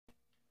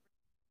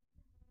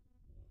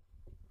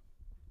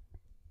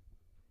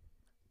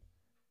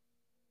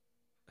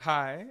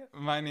Hi,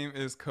 my name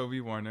is Kobe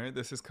Warner.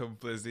 This is Kobe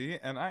Blizzy,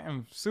 and I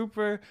am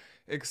super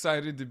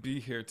excited to be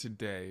here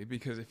today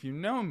because if you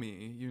know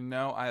me, you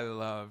know I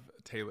love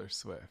Taylor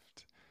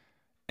Swift.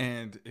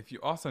 And if you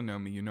also know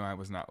me, you know I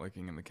was not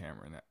looking in the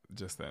camera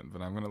just then,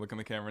 but I'm going to look in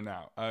the camera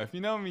now. If you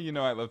know me, you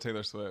know I love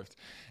Taylor Swift.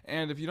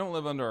 And if you don't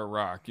live under a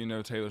rock, you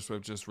know Taylor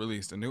Swift just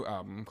released a new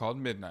album called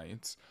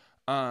Midnights.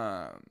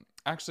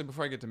 Actually,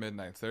 before I get to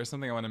Midnights, there's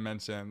something I want to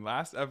mention.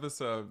 Last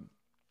episode,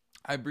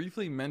 I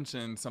briefly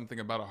mentioned something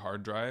about a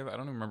hard drive. I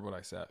don't even remember what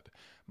I said,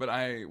 but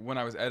when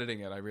I was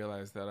editing it, I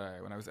realized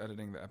that when I was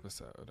editing the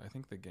episode, I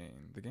think the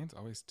gain's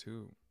always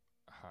too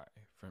high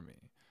for me.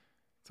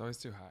 It's always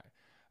too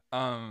high.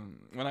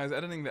 When I was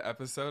editing the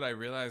episode, I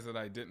realized that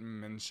I didn't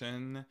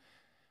mention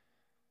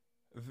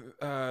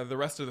the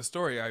rest of the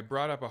story. I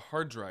brought up a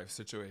hard drive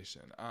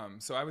situation.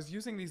 So I was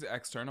using these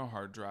external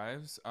hard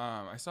drives.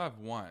 I still have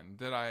one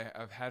that I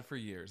have had for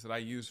years that I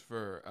use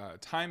for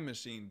time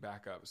machine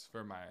backups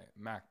for my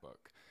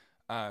MacBook.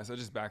 So it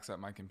just backs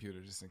up my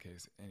computer just in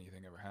case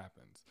anything ever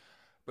happens.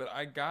 But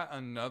I got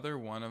another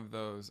one of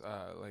those,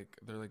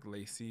 they're like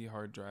lacy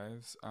hard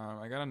drives.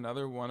 I got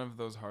another one of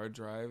those hard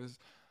drives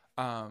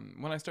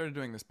when I started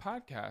doing this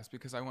podcast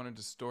because I wanted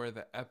to store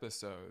the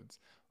episodes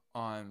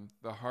on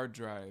the hard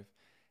drive,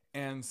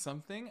 and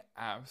something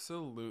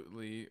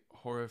absolutely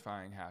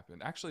horrifying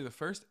happened. Actually, the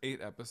first 8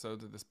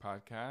 episodes of this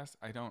podcast,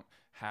 I don't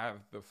have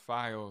the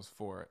files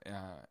for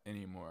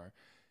anymore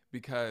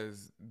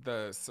because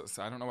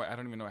I don't know what I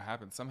don't even know what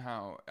happened.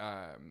 Somehow,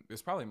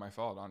 it's probably my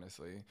fault.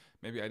 Honestly,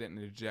 maybe I didn't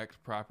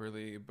eject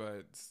properly,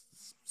 but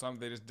some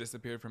they just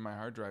disappeared from my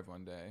hard drive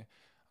one day.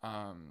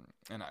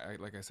 And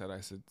like I said,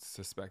 I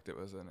suspect it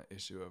was an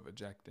issue of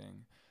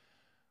ejecting.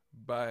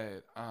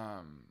 But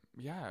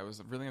yeah, it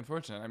was really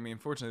unfortunate. I mean,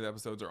 fortunately, the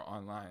episodes are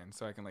online,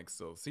 so I can like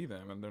still see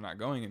them, and they're not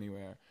going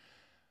anywhere.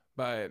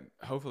 But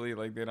hopefully,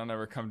 like they don't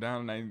ever come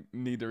down, and I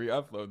need to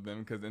re-upload them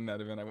because in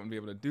that event, I wouldn't be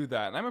able to do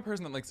that. And I'm a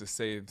person that likes to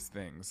save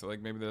things, so like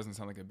maybe that doesn't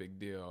sound like a big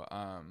deal.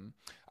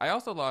 I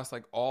also lost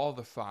like all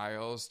the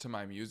files to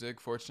my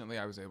music. Fortunately,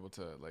 I was able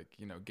to like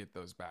get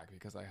those back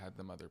because I had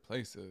them other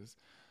places.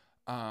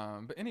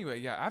 But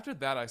anyway, yeah, after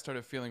that, I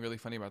started feeling really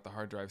funny about the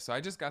hard drive. So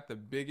I just got the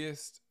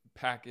biggest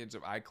package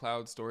of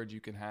iCloud storage you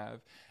can have,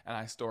 and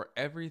I store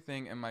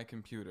everything in my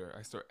computer.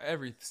 I store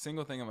every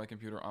single thing on my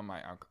computer on my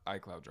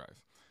iCloud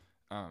drive.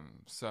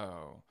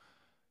 So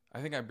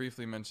I think I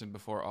briefly mentioned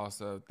before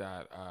also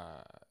that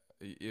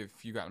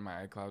if you got in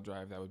my iCloud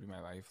drive, that would be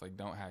my life. Like,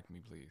 don't hack me,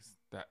 please.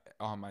 That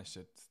all my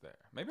shit's there.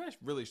 Maybe I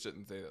really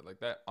shouldn't say that. Like,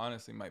 that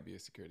honestly might be a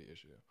security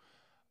issue.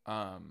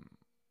 Um,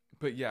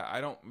 but yeah,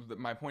 I don't.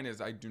 My point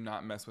is, I do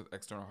not mess with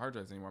external hard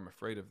drives anymore. I'm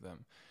afraid of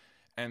them,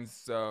 and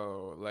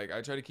so like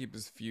I try to keep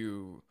as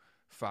few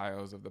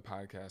files of the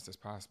podcast as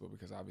possible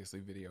because obviously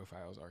video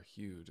files are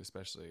huge,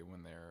 especially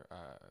when they're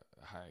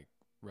high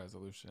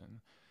resolution.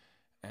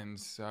 And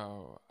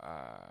so,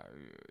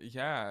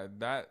 yeah,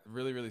 that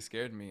really, really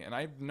scared me. And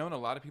I've known a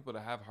lot of people to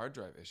have hard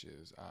drive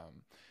issues.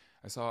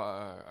 I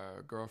saw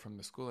a girl from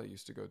the school I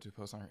used to go to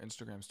post on her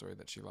Instagram story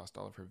that she lost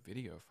all of her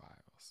video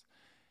files,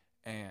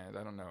 and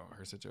I don't know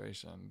her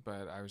situation,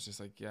 but I was just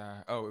like,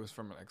 yeah. Oh, it was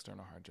from an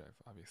external hard drive.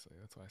 Obviously,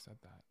 that's why I said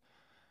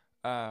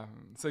that.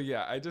 So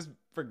yeah, I just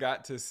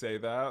forgot to say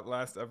that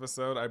last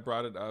episode. I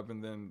brought it up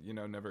and then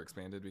never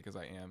expanded because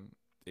I am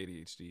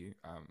ADHD.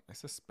 I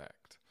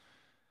suspect.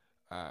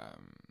 I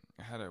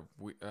had a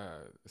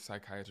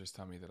psychiatrist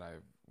tell me that I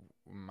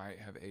might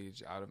have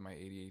aged out of my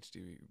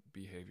ADHD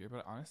behavior,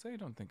 but honestly, I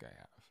don't think I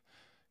have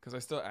because I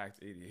still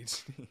act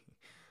ADHD.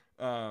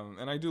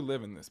 And I do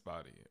live in this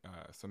body,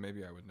 so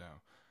maybe I would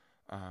know.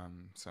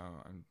 So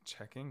I'm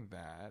checking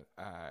that.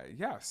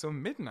 Yeah, so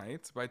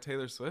Midnights by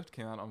Taylor Swift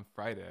came out on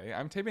Friday.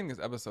 I'm taping this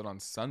episode on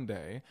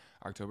Sunday,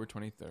 October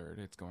 23rd.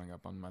 It's going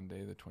up on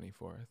Monday, the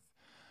 24th.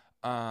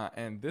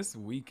 And this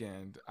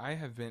weekend, I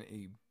have been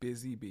a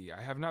busy bee.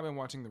 I have not been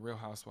watching The Real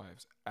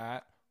Housewives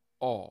at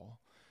all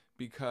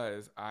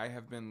because I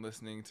have been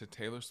listening to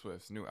Taylor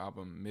Swift's new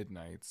album,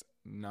 Midnights,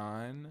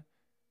 non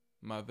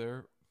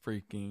mother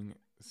freaking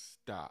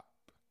stop.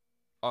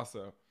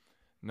 Also,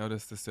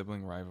 notice the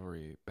sibling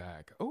rivalry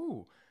back.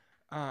 Oh,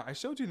 I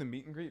showed you the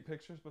meet and greet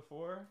pictures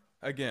before.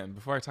 Again,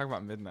 before I talk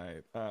about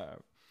Midnight,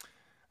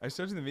 I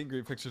showed you the meet and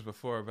greet pictures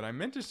before, but I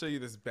meant to show you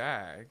this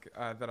bag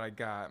that I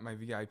got, my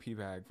VIP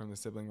bag from the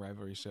sibling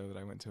rivalry show that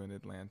I went to in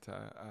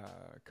Atlanta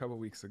a couple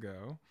weeks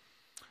ago,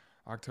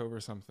 October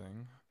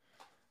something.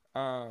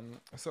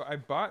 So I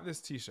bought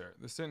this T-shirt.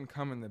 This didn't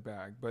come in the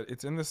bag, but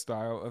it's in the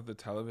style of the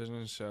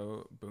television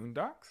show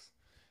Boondocks.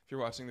 If you're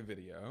watching the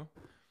video,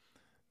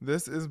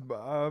 this is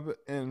Bob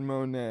and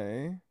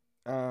Monet.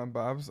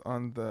 Bob's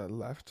on the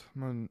left,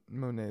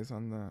 Monet's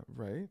on the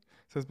right. It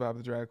says Bob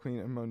the Drag Queen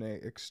and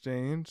Monet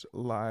Exchange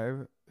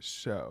Live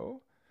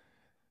Show.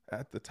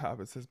 At the top,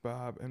 it says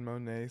Bob and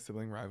Monet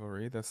Sibling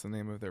Rivalry. That's the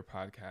name of their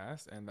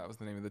podcast, and that was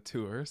the name of the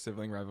tour,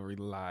 Sibling Rivalry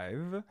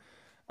Live.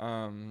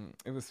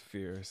 It was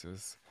fierce. It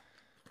was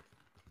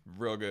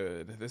real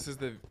good. This is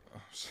the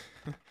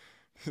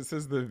this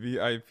is the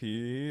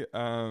VIP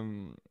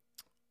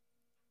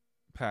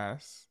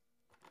pass.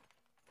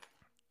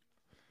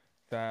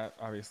 that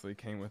obviously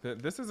came with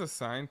it. This is a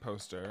signed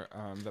poster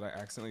that I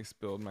accidentally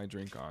spilled my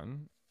drink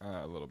on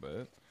a little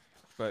bit,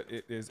 but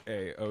it is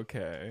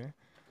a-okay.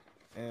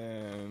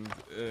 And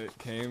it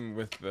came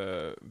with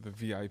the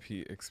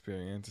VIP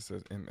experience. It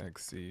says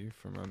MXC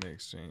for Monet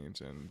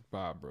Exchange and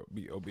Bob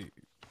B-O-B.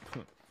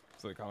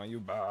 So they're calling you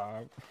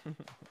Bob.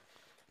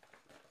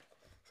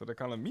 So they're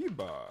calling me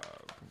Bob.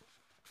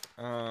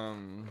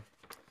 I'm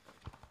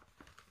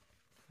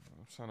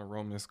trying to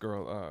roll this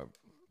girl up.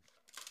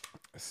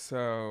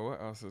 So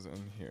what else is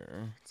in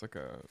here? It's like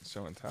a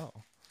show and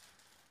tell.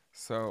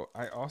 So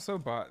I also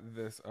bought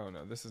this. Oh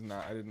no, this is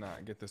not. I did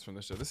not get this from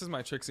the show. This is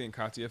my Trixie and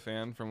Katya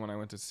fan from when I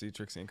went to see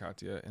Trixie and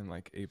Katya in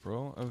like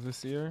April of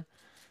this year.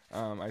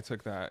 I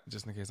took that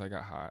just in case I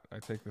got hot. I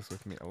take this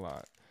with me a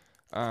lot.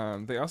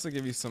 They also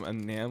give you some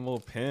enamel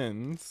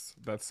pins.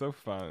 That's so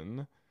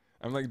fun.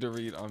 I'm like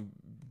Dorit on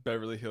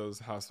Beverly Hills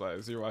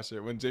Housewives. You watch it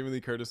when Jamie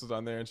Lee Curtis was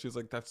on there, and she was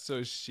like, "That's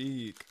so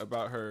chic"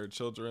 about her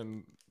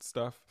children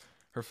stuff,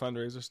 her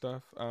fundraiser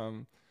stuff.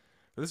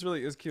 But this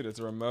really is cute. It's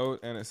a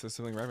remote and it says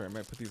Sibling Rivalry. I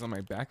might put these on my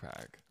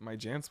backpack, my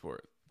JanSport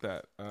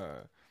that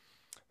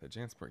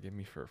JanSport gave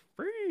me for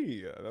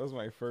free. That was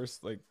my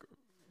first like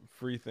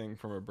free thing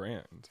from a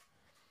brand.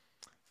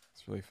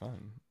 It's really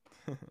fun.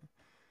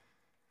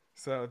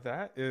 So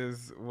that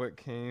is what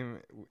came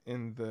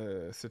in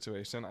the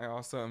situation. I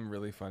also am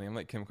really funny. I'm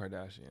like Kim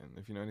Kardashian.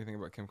 If you know anything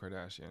about Kim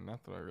Kardashian,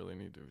 not that I really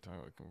need to talk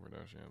about Kim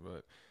Kardashian,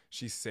 but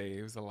she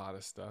saves a lot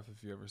of stuff.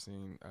 If you've ever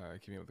seen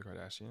Keeping Up with the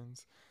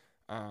Kardashians,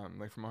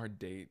 like from all her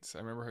dates, I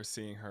remember her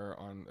seeing her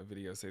on a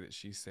video say that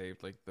she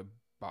saved like the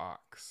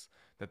box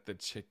that the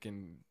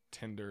chicken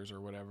tenders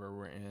or whatever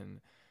were in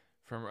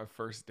from a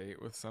first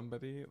date with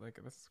somebody. Like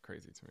that's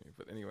crazy to me.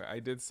 But anyway, I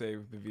did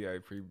save the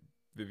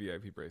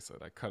VIP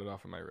bracelet. I cut it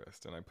off of my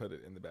wrist and I put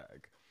it in the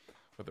bag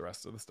with the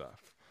rest of the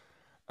stuff.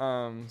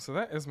 So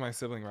that is my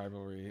Sibling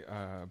Rivalry,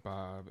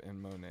 Bob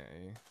and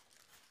Monet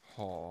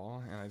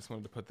haul. And I just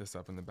wanted to put this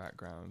up in the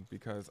background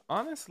because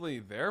honestly,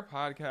 their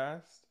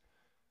podcast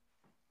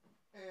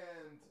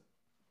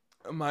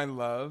and my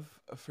love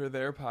for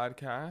their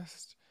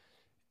podcast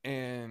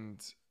and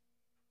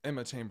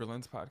Emma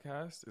Chamberlain's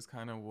podcast is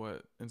kind of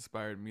what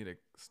inspired me to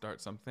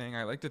start something.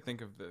 I like to think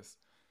of this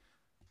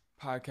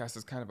podcast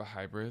is kind of a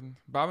hybrid.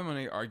 Bob and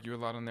Monet argue a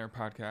lot on their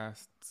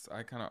podcasts.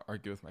 I kind of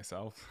argue with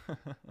myself.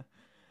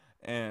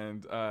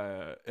 And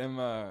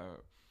Emma,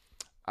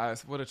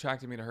 what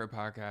attracted me to her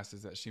podcast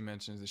is that she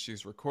mentions that she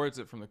records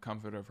it from the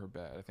comfort of her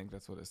bed. I think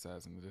that's what it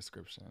says in the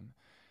description.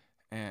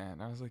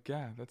 And I was like,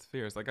 yeah, that's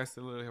fierce. Like I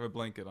still literally have a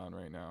blanket on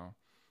right now.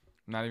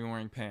 I'm not even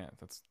wearing pants.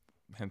 That's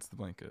hence the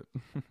blanket.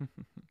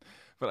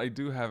 But I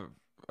do have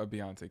a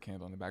Beyonce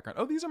candle in the background.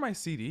 Oh, these are my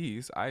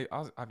CDs. I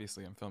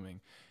obviously am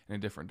filming in a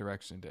different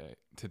direction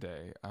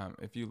today.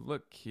 If you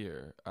look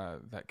here,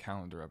 that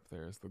calendar up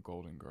there is the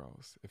Golden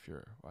Girls. If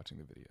you're watching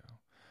the video,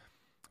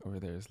 over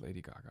there is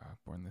Lady Gaga,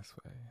 Born This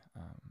Way.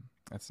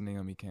 That's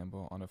Naomi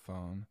Campbell on a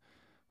phone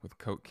with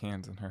Coke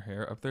cans in her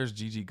hair. Up there's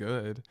Gigi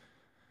Good.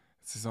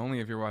 This is only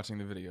if you're watching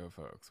the video,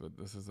 folks. But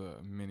this is a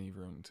mini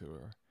room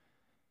tour.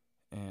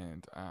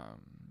 And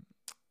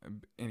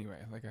anyway,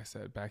 like I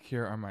said, back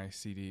here are my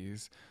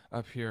CDs.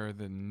 Up here are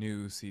the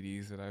new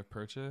CDs that I've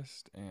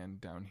purchased. And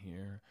down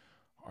here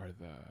are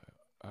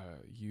the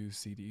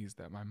used CDs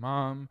that my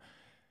mom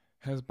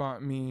has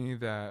bought me,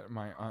 that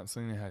my Aunt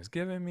Selena has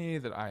given me,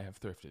 that I have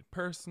thrifted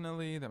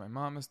personally, that my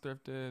mom has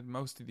thrifted.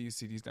 Most of these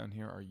CDs down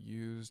here are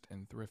used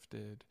and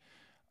thrifted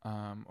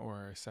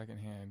or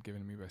secondhand given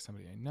to me by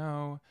somebody I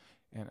know.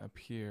 And up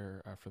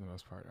here, for the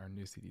most part, are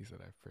new CDs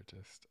that I've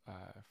purchased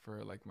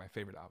for like my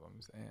favorite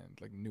albums and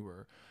like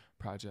newer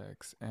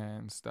projects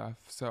and stuff.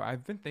 So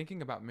I've been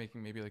thinking about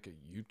making maybe like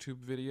a YouTube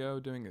video,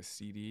 doing a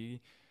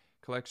CD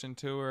collection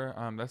tour.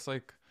 That's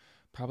like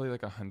probably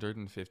like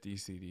 150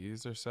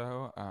 CDs or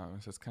so.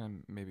 So it's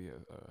kind of maybe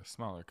a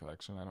smaller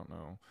collection. I don't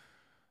know.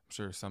 I'm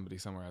sure somebody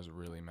somewhere has a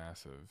really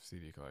massive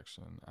CD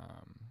collection.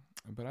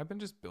 But I've been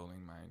just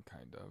building mine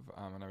kind of.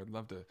 And I would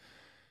love to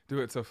do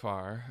it so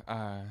far.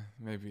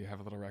 Maybe have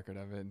a little record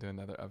of it and do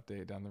another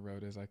update down the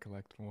road as I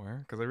collect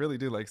more. Because I really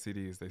do like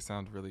CDs. They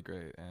sound really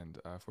great. And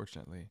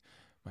fortunately,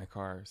 my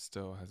car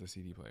still has a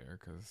CD player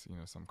because, you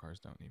know, some cars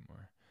don't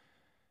anymore.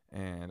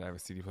 And I have a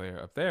CD player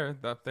up there,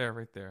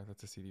 right there.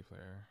 That's a CD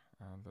player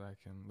that I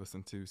can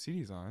listen to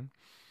CDs on.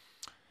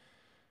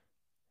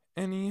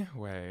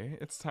 Anyway,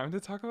 it's time to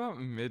talk about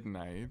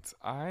Midnight.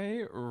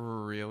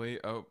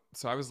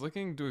 So I was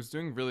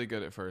doing really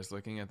good at first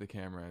looking at the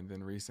camera, and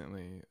then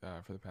recently,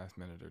 for the past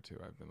minute or two,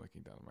 I've been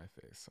looking down at my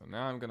face. So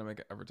now I'm going to make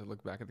an effort to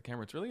look back at the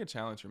camera. It's really a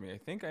challenge for me. I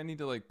think I need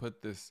to like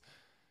put this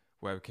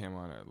webcam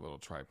on a little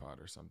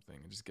tripod or something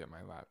and just get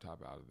my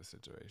laptop out of the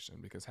situation,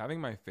 because having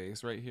my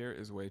face right here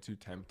is way too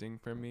tempting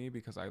for me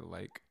because I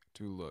like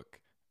to look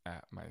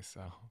at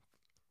myself.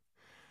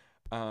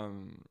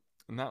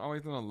 Not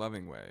always in a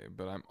loving way,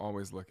 but I'm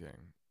always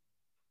looking.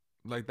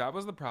 Like that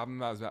was the problem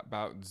that was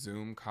about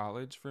Zoom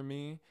college for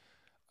me.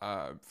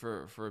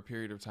 For a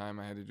period of time,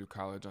 I had to do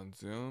college on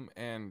Zoom,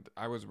 and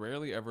I was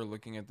rarely ever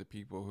looking at the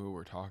people who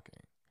were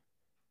talking.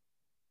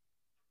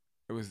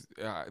 It was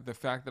the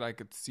fact that I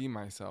could see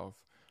myself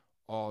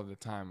all the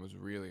time was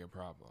really a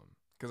problem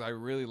because I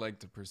really like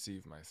to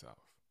perceive myself.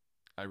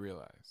 I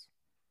realize.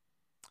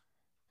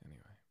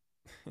 Anyway,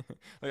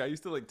 like I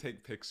used to like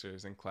take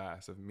pictures in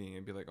class of me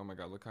and be like, "Oh my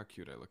god, look how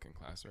cute I look in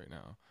class right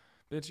now."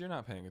 Bitch, you're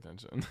not paying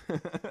attention.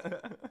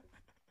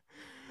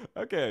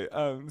 Okay,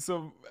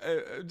 so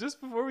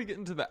just before we get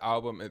into the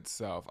album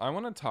itself, I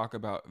want to talk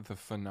about the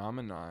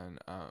phenomenon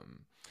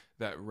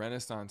that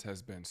Renaissance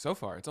has been so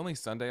far. It's only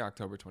Sunday,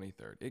 October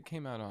 23rd. It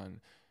came out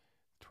on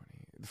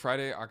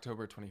Friday,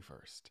 October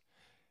 21st.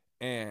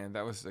 And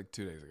that was like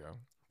 2 days ago,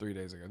 3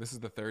 days ago. This is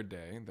the third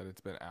day that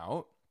it's been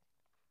out.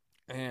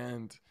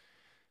 And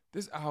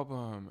this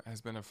album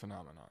has been a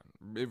phenomenon.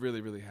 It really,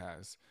 really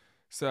has.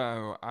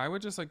 So I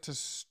would just like to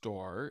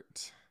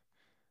start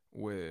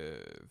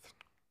with.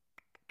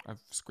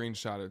 I've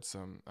screenshotted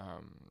some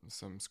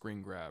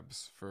screen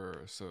grabs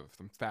for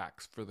some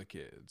facts for the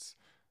kids,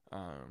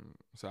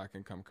 so I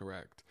can come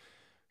correct.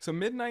 So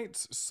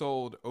Midnight's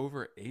sold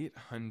over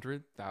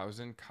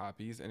 800,000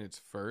 copies in its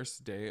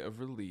first day of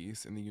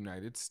release in the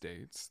United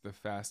States, the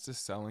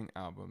fastest selling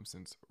album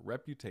since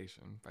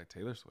Reputation by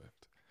Taylor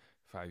Swift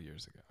 5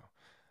 years ago.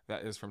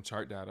 That is from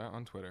Chart Data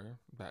on Twitter.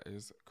 That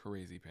is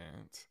crazy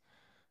pants.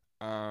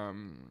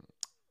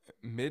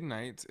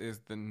 Midnight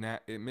is now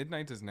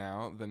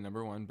the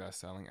number one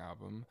best-selling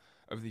album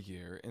of the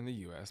year in the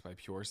U.S. by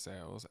pure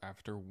sales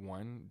after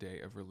 1 day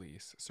of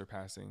release,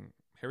 surpassing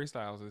Harry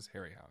Styles'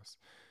 Harry House.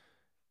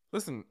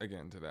 Listen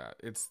again to that.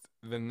 It's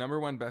the number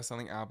one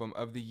best-selling album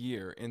of the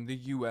year in the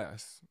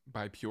U.S.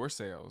 by pure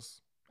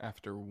sales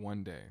after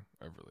 1 day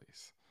of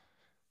release.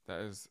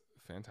 That is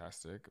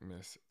fantastic,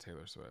 Miss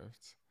Taylor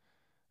Swift.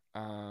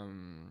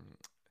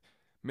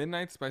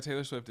 Midnights by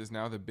Taylor Swift is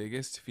now the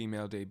biggest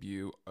female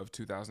debut of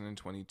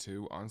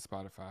 2022 on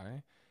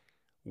Spotify.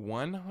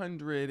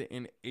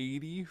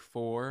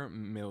 184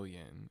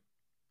 million.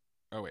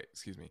 Oh, wait,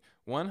 excuse me.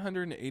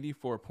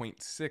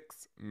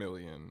 184.6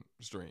 million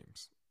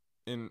streams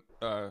in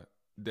a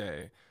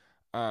day.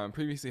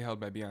 Previously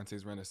held by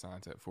Beyonce's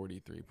Renaissance at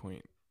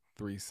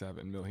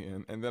 43.37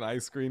 million. And then I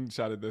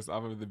screenshotted this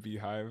off of the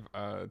Beehive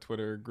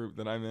Twitter group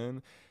that I'm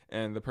in.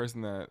 And the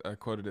person that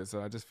quoted it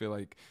said, I just feel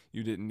like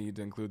you didn't need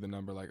to include the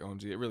number like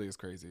OMG. It really is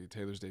crazy.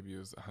 Taylor's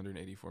debut is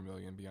 184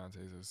 million.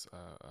 Beyonce's is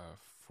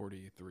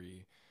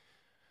 43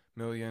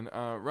 million,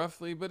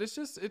 roughly. But it's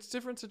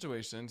different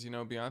situations. You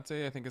know,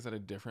 Beyonce, I think, is at a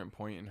different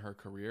point in her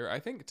career. I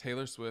think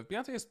Taylor Swift,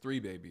 Beyonce has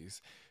 3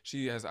 babies.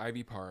 She has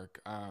Ivy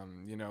Park,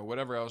 you know,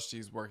 whatever else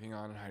she's working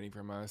on and hiding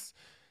from us.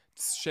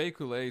 Shea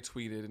Coulee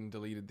tweeted and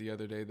deleted the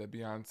other day that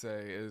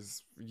Beyonce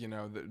is, you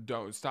know,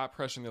 don't stop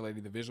pressuring the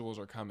lady. The visuals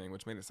are coming,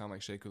 which made it sound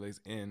like Shea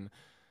Coulee's in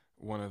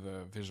one of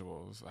the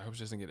visuals. I hope she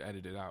doesn't get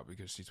edited out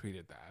because she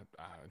tweeted that.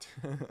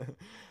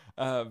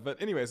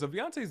 But anyway, so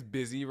Beyonce's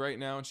busy right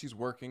now and she's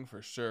working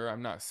for sure.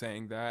 I'm not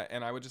saying that.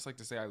 And I would just like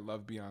to say I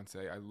love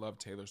Beyonce. I love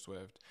Taylor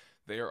Swift.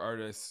 They are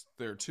artists.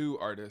 They're 2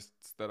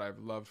 artists that I've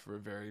loved for a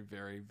very,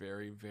 very,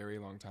 very, very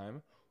long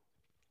time.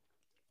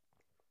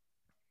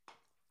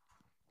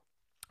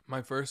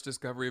 My first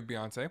discovery of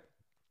Beyonce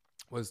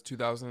was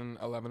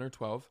 2011 or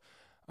 12.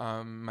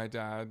 My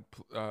dad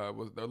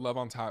was Love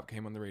on Top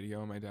came on the radio,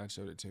 and my dad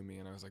showed it to me,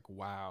 and I was like,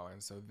 wow.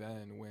 And so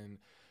then when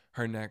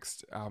her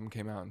next album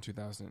came out in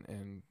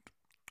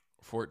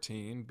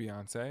 2014,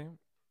 Beyonce,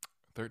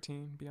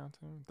 13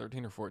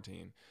 or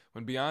 14.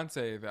 When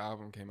Beyonce, the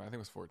album came out, I think it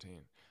was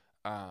 14.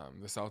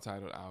 The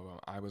self-titled album,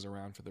 I was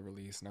around for the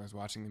release, and I was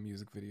watching the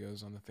music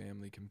videos on the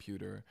family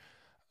computer.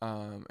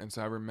 And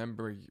so I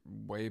remember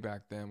way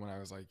back then when I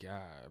was like,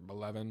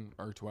 11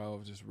 or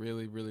 12, just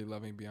really, really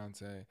loving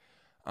Beyonce.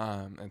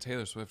 And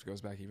Taylor Swift goes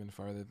back even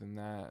farther than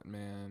that,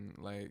 man.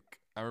 Like,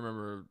 I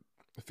remember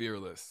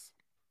Fearless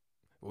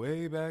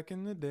way back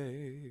in the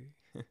day.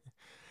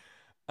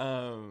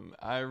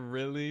 I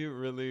really,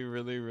 really,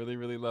 really, really,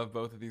 really love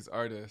both of these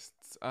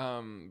artists.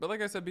 But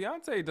like I said,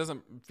 Beyonce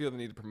doesn't feel the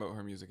need to promote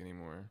her music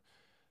anymore.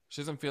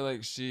 She doesn't feel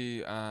like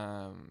she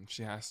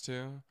has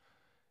to.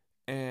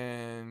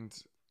 And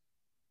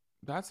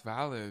that's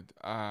valid.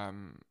 I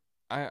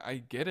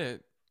get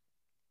it.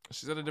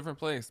 She's at a different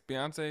place.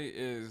 Beyonce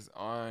is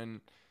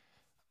on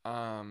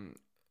a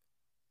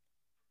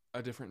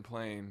different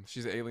plane.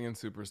 She's an alien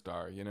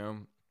superstar, you know?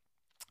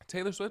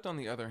 Taylor Swift, on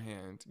the other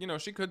hand, you know,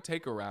 she could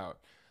take a route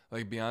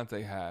like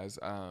Beyonce has.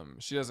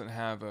 She doesn't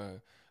have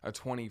a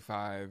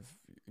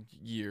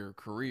 25-year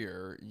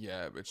career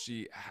yet, but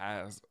she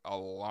has a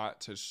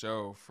lot to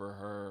show for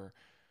her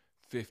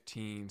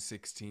 15,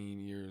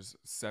 16 years,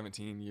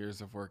 17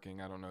 years of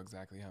working. I don't know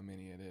exactly how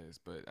many it is,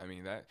 but I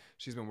mean that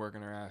she's been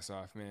working her ass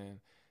off,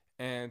 man.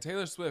 And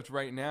Taylor Swift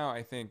right now,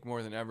 I think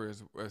more than ever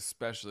is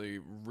especially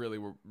really,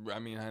 I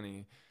mean,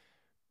 honey,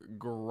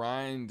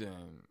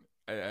 grinding.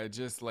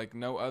 Just like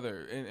no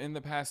other. In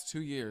the past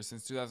 2 years,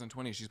 since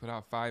 2020, she's put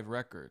out 5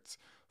 records: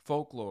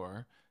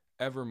 Folklore,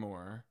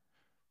 Evermore,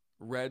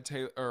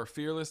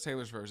 Fearless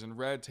Taylor's version,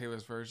 Red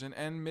Taylor's version,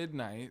 and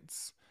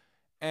Midnights.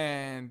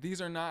 And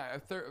these are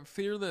not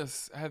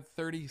Fearless had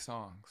 30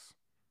 songs.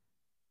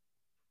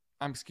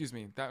 Excuse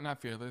me, that not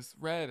Fearless.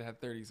 Red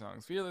had 30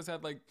 songs. Fearless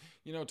had like,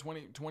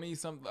 20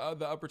 some,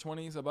 the upper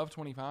 20s, above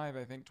 25,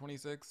 I think,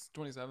 26,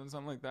 27,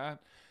 something like that.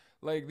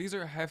 Like, these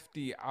are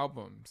hefty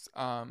albums,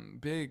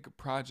 big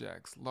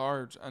projects,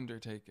 large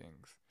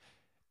undertakings.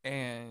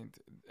 And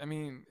I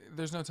mean,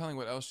 there's no telling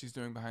what else she's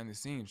doing behind the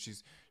scenes.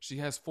 She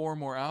has four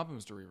more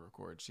albums to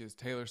re-record. She has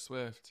Taylor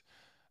Swift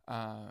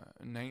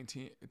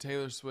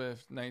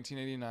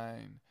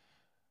 1989,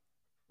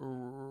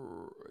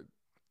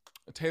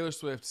 Taylor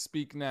Swift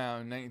Speak Now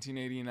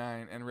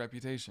 1989, and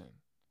Reputation.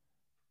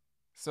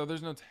 So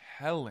there's no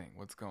telling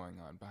what's going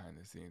on behind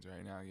the scenes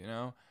right now,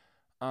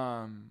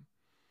 Um,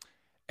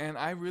 and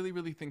I really,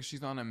 really think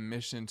she's on a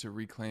mission to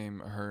reclaim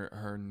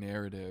her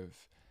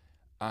narrative.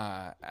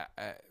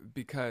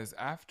 Because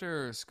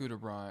after Scooter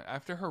Braun,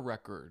 after her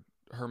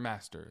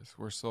masters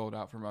were sold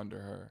out from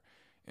under her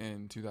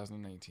in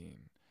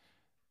 2019,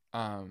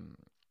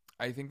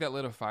 I think that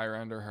lit a fire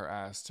under her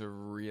ass to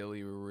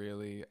really,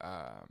 really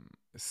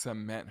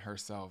cement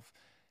herself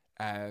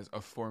as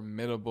a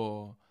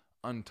formidable,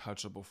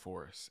 untouchable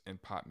force in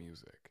pop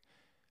music.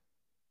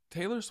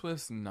 Taylor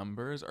Swift's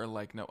numbers are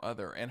like no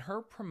other, and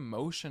her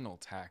promotional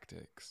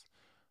tactics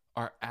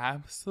are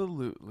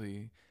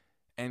absolutely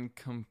and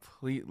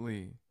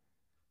completely,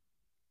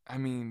 I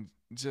mean,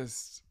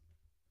 just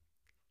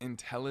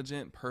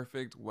intelligent,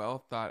 perfect,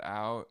 well thought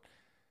out,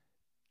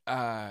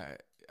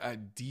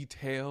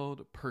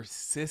 detailed,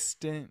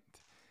 persistent.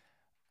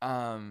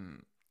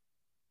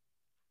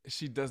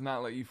 She does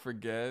not let you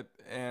forget,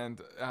 and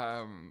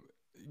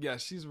yeah,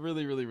 she's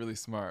really, really, really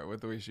smart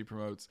with the way she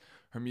promotes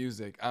her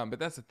music. But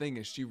that's the thing,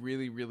 is she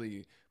really,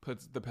 really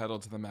puts the pedal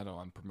to the metal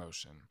on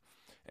promotion,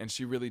 and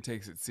she really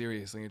takes it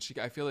seriously. And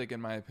I feel like, in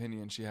my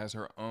opinion, she has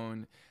her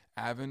own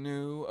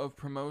avenue of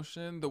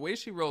promotion. The way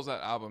she rolls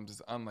out albums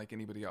is unlike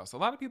anybody else. A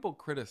lot of people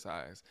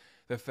criticize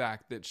the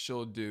fact that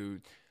she'll do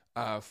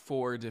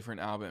four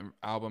different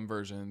album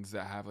versions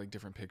that have like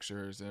different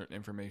pictures and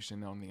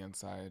information on the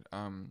inside.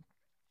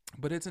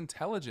 But it's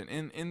intelligent.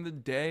 In the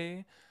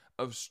day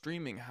of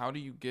streaming, how do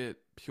you get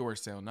pure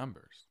sale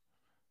numbers?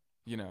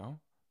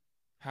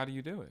 How do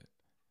you do it?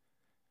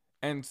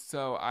 And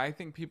so I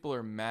think people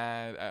are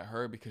mad at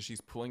her because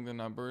she's pulling the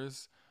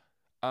numbers.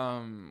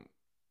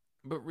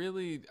 But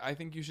really, I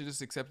think you should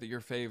just accept that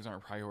your faves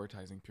aren't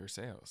prioritizing pure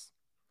sales.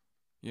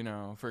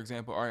 For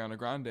example, Ariana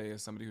Grande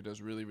is somebody who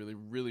does really, really,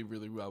 really,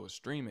 really well with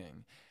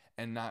streaming,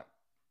 and not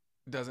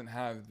doesn't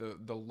have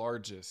the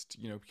largest,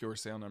 pure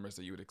sale numbers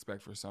that you would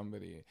expect for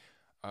somebody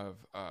of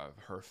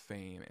her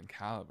fame and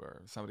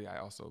caliber. Somebody I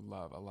also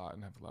love a lot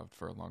and have loved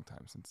for a long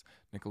time, since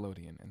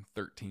Nickelodeon and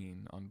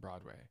 13 on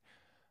Broadway.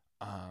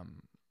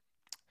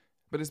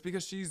 But it's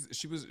because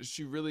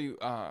she really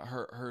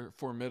her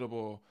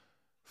formidable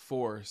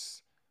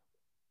force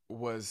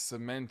was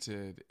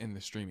cemented in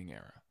the streaming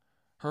era.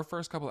 Her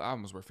first couple of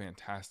albums were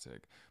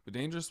fantastic, but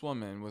Dangerous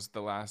Woman was the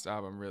last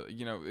album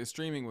really,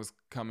 streaming was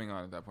coming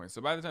on at that point.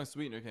 So by the time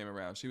Sweetener came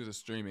around, she was a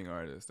streaming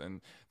artist,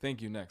 and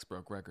Thank You Next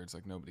broke records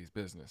like nobody's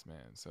business,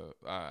 man. So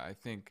I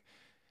think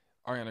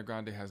Ariana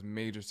Grande has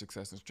major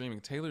success in streaming.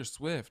 Taylor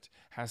Swift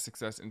has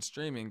success in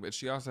streaming, but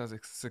she also has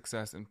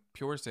success in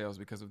pure sales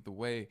because of the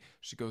way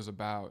she goes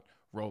about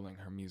rolling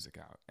her music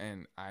out.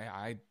 And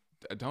I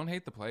don't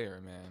hate the player,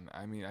 man.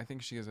 I mean, I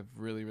think she is a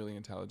really, really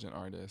intelligent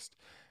artist.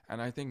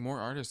 And I think more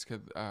artists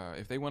could,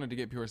 if they wanted to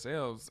get pure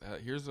sales,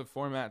 here's a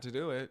format to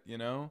do it,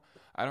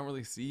 I don't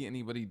really see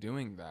anybody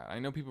doing that. I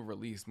know people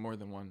release more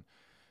than one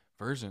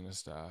version of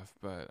stuff,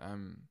 but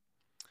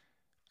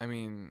I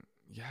mean,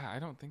 yeah, I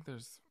don't think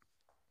there's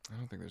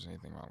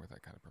anything wrong with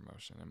that kind of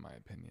promotion, in my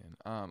opinion.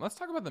 Let's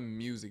talk about the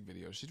music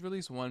video. She's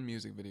released one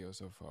music video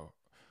so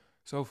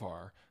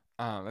far.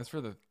 That's for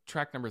the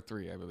track number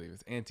 3, I believe.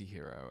 It's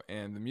Anti-Hero.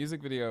 And the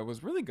music video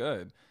was really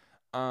good.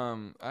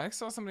 I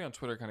saw somebody on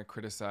Twitter kind of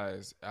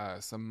criticize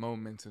some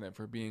moments in it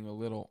for being a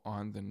little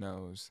on the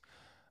nose.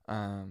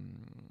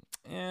 And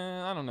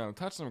I don't know,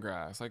 touch some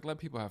grass. Like, let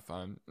people have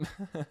fun.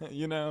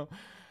 The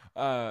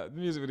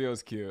music video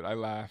is cute. I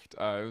laughed.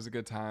 It was a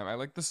good time. I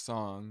like the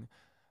song.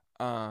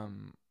 I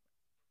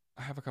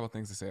have a couple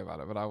things to say about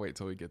it, but I'll wait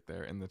till we get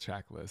there in the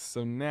track list.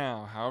 So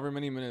now, however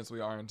many minutes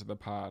we are into the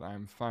pod,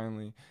 I'm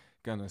finally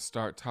gonna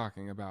start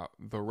talking about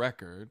the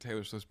record,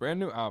 Taylor Swift's brand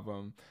new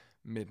album,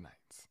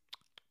 Midnights.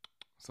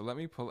 So let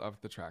me pull up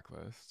the track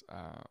list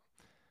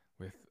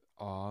with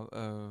all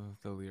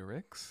of the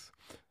lyrics.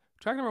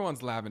 Track number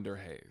 1's Lavender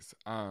Haze.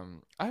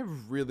 I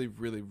really,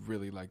 really,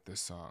 really like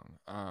this song.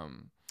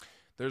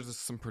 There's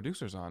some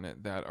producers on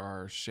it that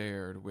are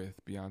shared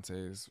with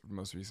Beyonce's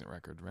most recent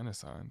record,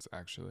 Renaissance,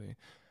 actually,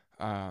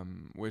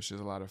 which is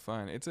a lot of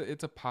fun. It's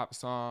a pop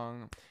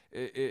song.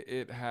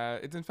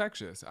 It's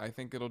infectious. I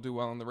think it'll do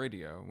well on the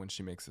radio when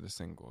she makes it a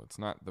single. It's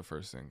not the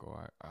first single,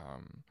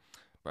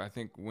 but I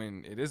think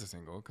when it is a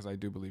single, because I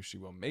do believe she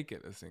will make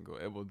it a single,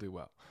 it will do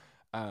well.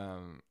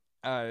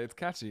 It's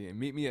catchy.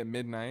 Meet Me at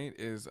Midnight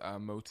is a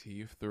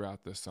motif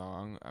throughout the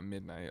song.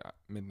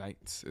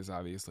 Midnights is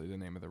obviously the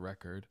name of the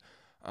record.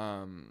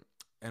 And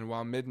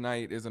while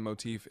midnight is a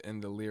motif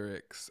in the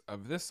lyrics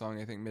of this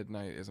song, I think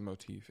midnight is a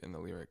motif in the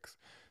lyrics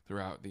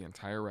throughout the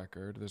entire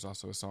record. There's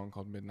also a song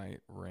called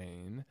Midnight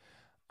Rain.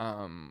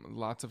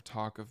 Lots of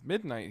talk of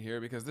midnight here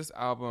because this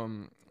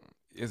album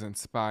is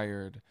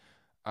inspired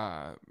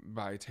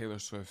by Taylor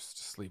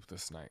Swift's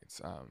Sleepless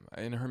Nights.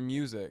 In her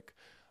music,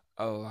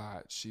 a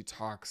lot.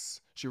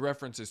 She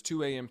references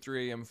 2 a.m.,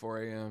 3 a.m.,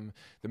 4 a.m.,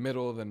 the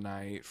middle of the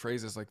night,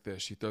 phrases like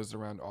this. She throws it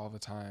around all the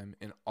time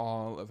in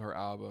all of her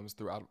albums,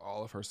 throughout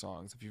all of her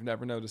songs. If you've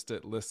never noticed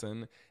it,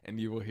 listen and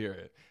you will hear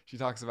it. She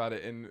talks about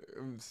it in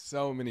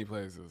so many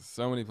places,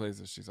 so many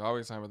places. She's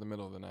always talking about the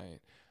middle of the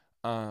night.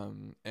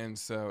 And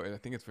so I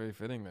think it's very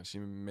fitting that she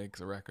makes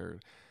a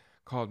record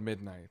called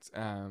Midnights.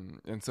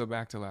 And so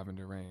back to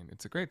Lavender Rain.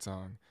 It's a great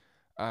song.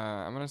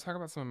 I'm going to talk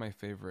about some of my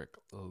favorite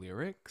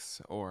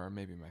lyrics, or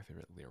maybe my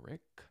favorite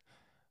lyric.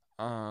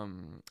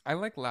 I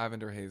like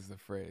Lavender Haze, the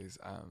phrase.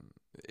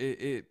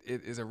 It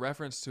is a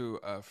reference to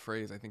a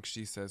phrase I think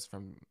she says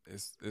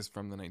is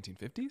from the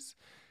 1950s.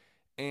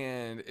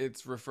 And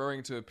it's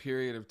referring to a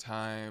period of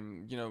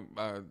time,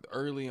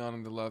 early on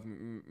in the love,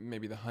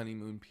 maybe the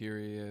honeymoon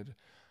period,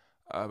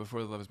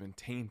 before the love has been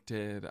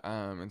tainted.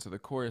 And so the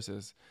chorus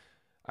is,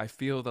 I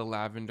feel the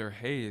lavender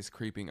haze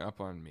creeping up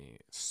on me,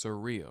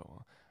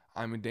 surreal.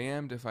 I'm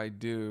damned if I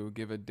do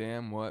give a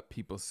damn what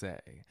people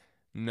say.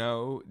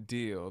 No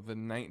deal. The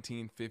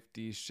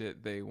 1950s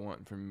shit they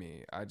want from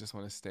me. I just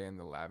want to stay in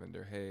the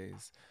lavender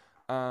haze.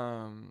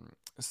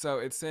 So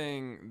it's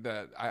saying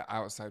that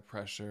outside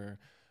pressure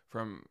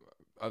from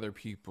other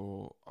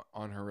people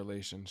on her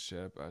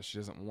relationship. She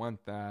doesn't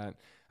want that.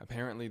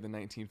 Apparently the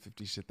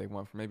 1950s shit they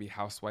want from maybe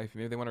housewife.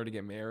 Maybe they want her to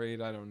get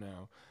married. I don't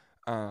know.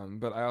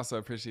 But I also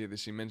appreciate that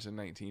she mentioned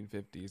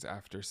 1950s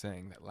after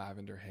saying that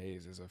lavender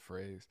haze is a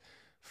phrase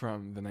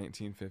from the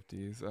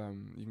 1950s.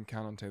 You can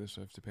count on Taylor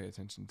Swift to pay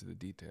attention to the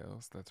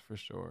details, that's for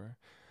sure.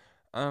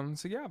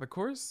 So yeah, the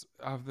chorus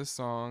of this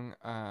song,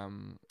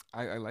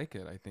 I like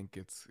it. I think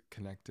it's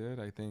connected.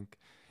 I think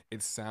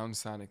it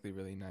sounds sonically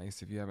really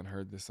nice. If you haven't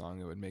heard this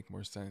song, it would make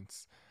more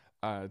sense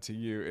to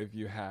you if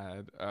you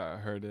had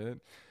heard it.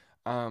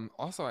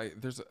 Also,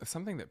 there's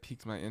something that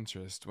piqued my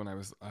interest when I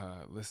was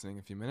listening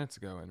a few minutes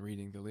ago and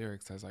reading the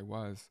lyrics as I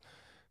was.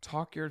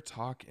 Talk your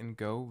talk and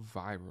go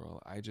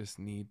viral. I just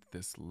need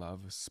this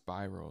love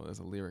spiral is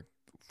a lyric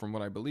from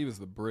what I believe is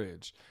the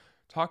bridge.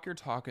 Talk your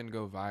talk and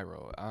go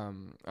viral.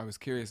 I was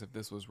curious if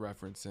this was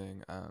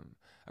referencing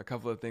a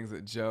couple of things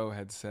that Joe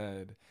had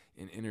said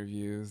in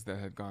interviews that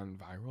had gone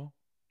viral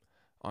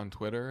on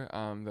Twitter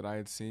that I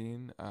had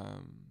seen.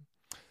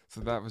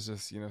 So that was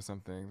just,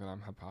 something that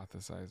I'm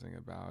hypothesizing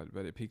about.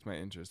 But it piqued my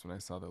interest when I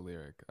saw the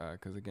lyric.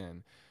 Because,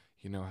 again,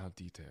 you know how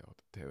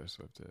detailed Taylor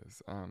Swift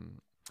is.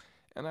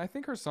 And I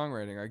think her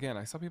songwriting, again,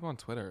 I saw people on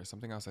Twitter.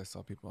 Something else I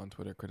saw people on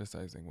Twitter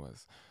criticizing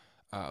was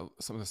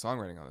some of the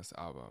songwriting on this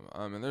album.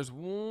 And there's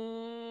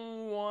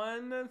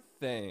one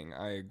thing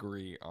I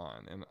agree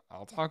on. And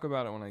I'll talk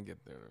about it when I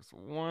get there. There's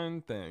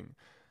one thing.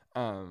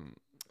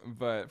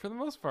 But for the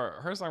most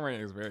part, her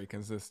songwriting is very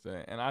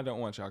consistent. And I don't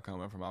want y'all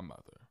coming for my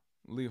mother.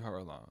 Leave her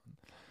alone.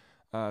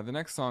 The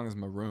next song is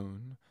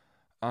Maroon.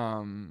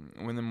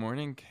 When the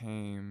morning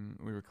came,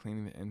 we were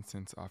cleaning the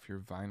incense off your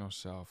vinyl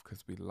shelf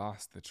because we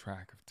lost the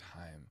track of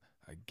time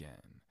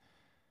again.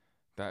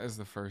 That is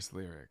the first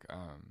lyric.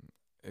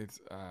 It's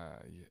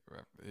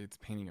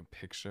painting a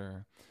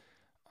picture.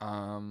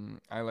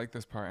 I like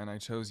this part, and I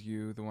chose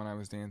you, the one I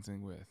was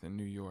dancing with in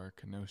New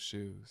York, no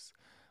shoes.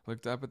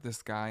 Looked up at the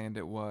sky, and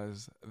it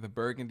was the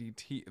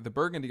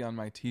burgundy on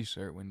my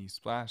t-shirt when you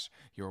splashed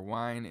your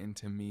wine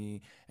into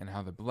me, and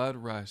how the blood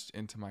rushed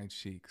into my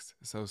cheeks,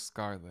 so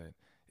scarlet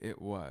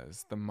it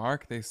was. The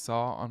mark they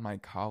saw on my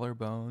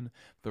collarbone,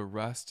 the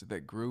rust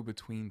that grew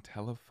between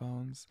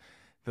telephones,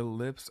 the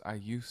lips I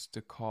used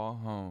to call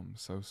home,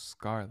 so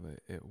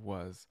scarlet it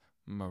was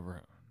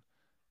maroon.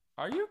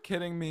 Are you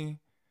kidding me?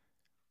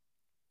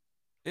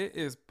 It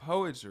is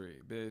poetry,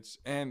 bitch.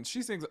 And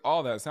she sings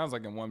all that. It sounds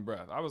like in one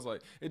breath. I was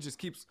like, it just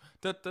keeps,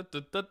 it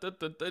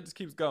just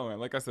keeps going.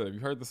 Like I said, if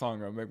you heard the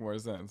song, it'll make more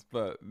sense.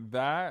 But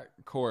that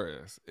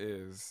chorus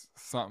is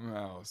something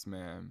else,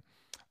 man.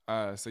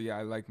 So yeah,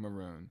 I like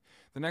Maroon.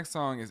 The next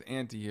song is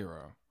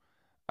Antihero.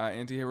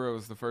 Antihero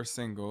was the first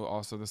single,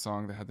 also the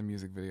song that had the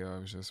music video I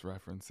was just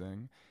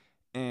referencing.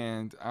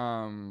 And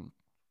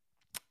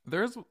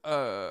there's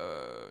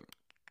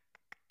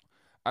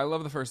I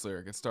love the first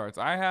lyric. It starts,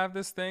 I have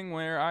this thing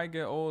where I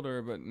get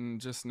older, but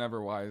just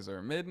never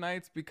wiser.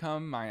 Midnights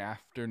become my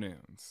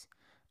afternoons.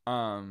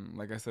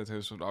 Like I said,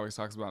 Taylor Swift always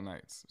talks about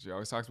nights. She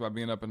always talks about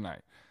being up at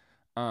night.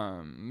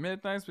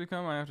 Midnights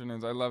become my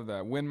afternoons. I love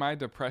that. When my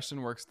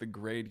depression works the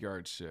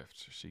graveyard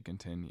shift, she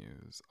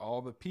continues.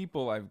 All the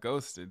people I've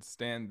ghosted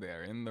stand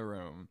there in the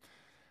room.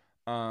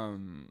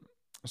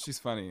 She's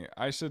funny.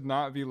 I should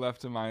not be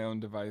left to my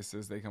own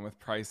devices. They come with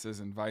prices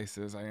and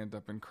vices. I end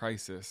up in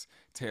crisis,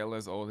 tale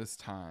as old as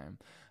time.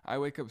 I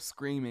wake up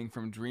screaming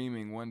from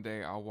dreaming. One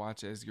day I'll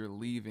watch as you're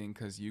leaving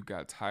because you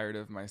got tired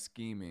of my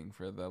scheming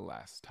for the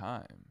last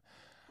time.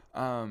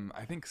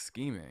 I think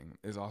scheming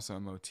is also a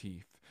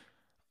motif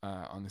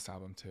on this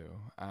album too,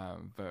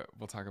 but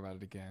we'll talk about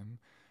it again.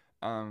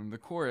 The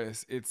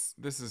chorus,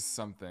 this is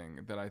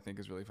something that I think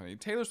is really funny.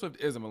 Taylor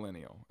Swift is a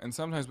millennial, and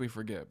sometimes we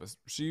forget, but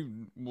she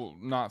will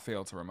not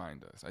fail to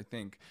remind us. I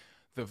think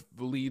the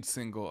lead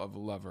single of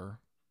Lover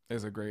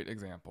is a great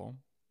example,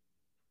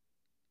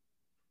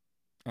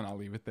 and I'll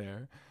leave it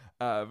there.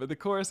 But the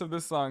chorus of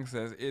this song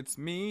says, "It's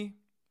me,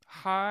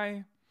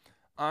 hi,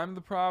 I'm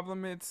the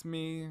problem, it's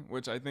me,"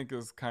 which I think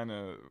is kind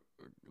of.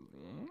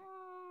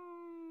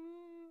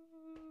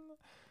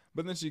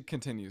 But then she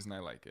continues, and I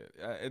like it.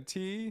 At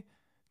tea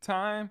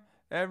time,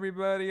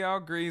 everybody all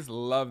agrees.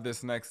 Love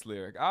this next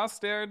lyric. I'll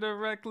stare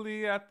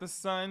directly at the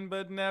sun,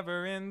 but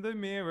never in the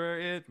mirror.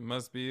 It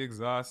must be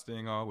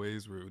exhausting,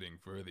 always rooting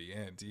for the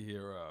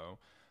anti-hero.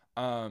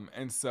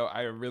 And so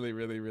I really,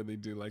 really, really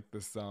do like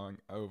this song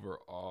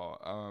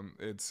overall.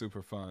 It's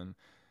super fun.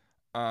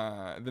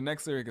 The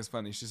next lyric is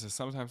funny. She says,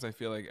 "Sometimes I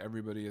feel like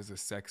everybody is a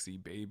sexy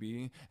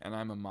baby, and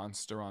I'm a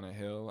monster on a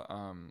hill,"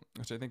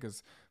 which I think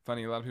is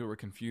funny. A lot of people were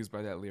confused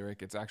by that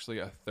lyric. It's actually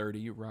a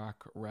 30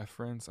 Rock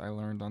reference I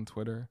learned on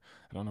Twitter.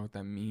 I don't know what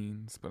that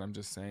means, but I'm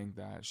just saying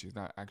that she's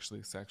not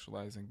actually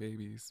sexualizing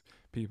babies,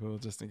 people,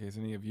 just in case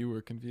any of you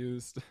were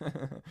confused.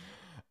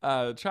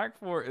 Track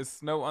 4 is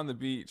Snow on the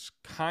Beach,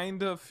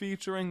 kind of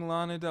featuring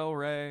Lana Del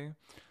Rey.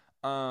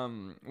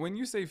 When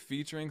you say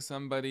featuring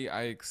somebody,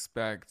 I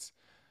expect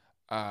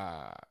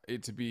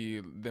it to be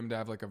them to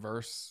have like a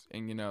verse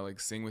and like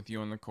sing with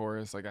you on the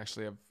chorus, like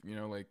actually have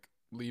like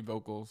lead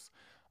vocals.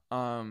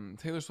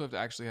 Taylor Swift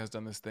actually has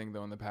done this thing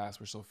though in the past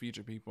where she'll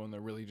feature people and they're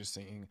really just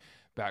singing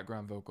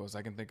background vocals.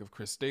 I can think of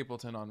Chris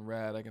Stapleton on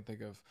Red. I can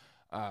think of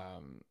I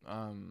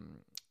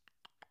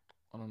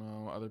don't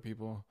know, other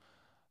people.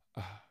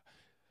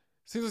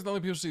 Seems like the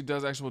only people she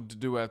does actual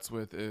duets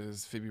with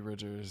is Phoebe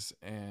Bridgers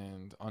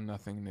and on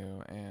Nothing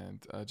New,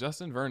 and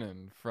Justin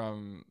Vernon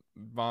from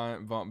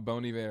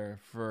Bon Iver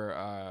for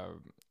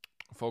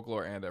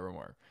Folklore and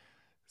Evermore.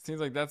 Seems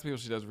like that's the people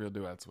she does real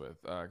duets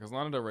with. Because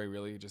Lana Del Rey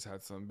really just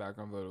had some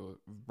background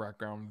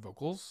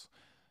vocals,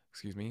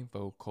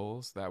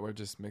 vocals that were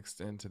just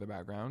mixed into the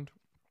background,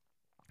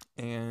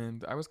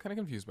 and I was kind of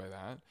confused by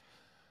that.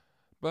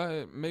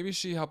 But maybe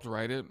she helped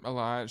write it a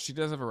lot. She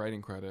does have a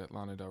writing credit,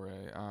 Lana Del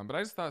Rey. But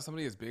I just thought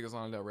somebody as big as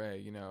Lana Del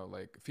Rey,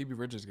 like Phoebe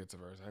Bridgers gets a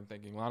verse. I'm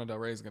thinking Lana Del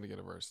Rey is going to get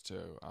a verse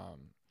too.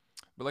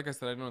 But like I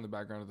said, I don't know the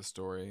background of the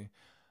story.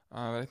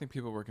 I think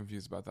people were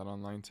confused about that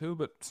online too.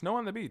 But Snow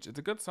on the Beach, it's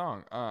a good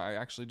song. I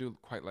actually do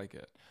quite like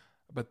it.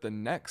 But the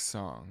next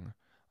song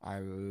I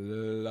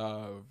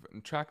love.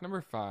 Track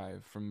number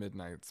 5 from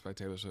Midnights by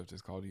Taylor Swift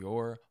is called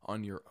You're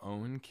on Your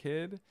Own,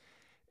 Kid.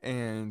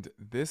 And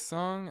this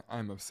song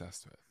I'm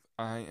obsessed with.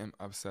 I am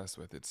obsessed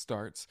with. It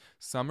starts,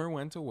 "Summer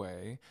went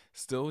away,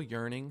 still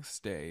yearning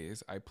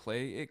stays. I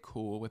play it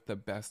cool with the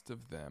best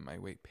of them. I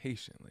wait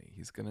patiently.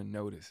 He's gonna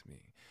notice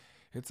me.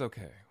 It's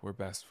okay. We're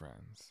best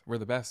friends. We're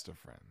the best of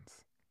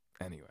friends."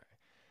 Anyway.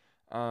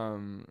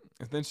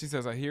 Then she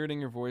says, "I hear it in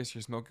your voice.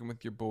 You're smoking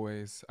with your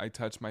boys. I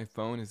touch my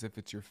phone as if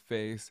it's your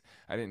face.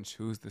 I didn't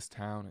choose this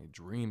town. I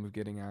dream of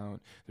getting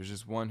out. There's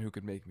just one who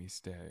could make me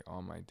stay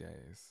all my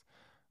days."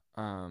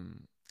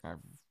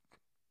 I've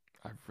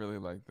I really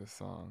like this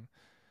song.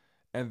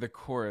 And the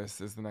chorus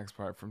is the next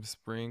part. "From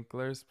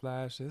sprinkler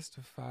splashes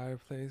to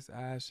fireplace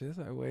ashes,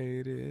 I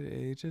waited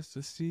ages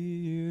to see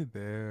you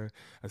there.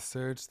 I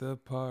searched the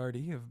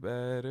party of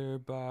better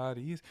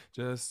bodies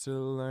just to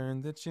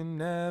learn that you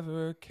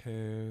never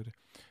cared.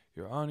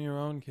 You're on your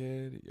own,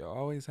 kid. You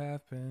always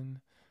have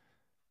been."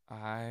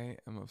 I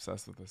am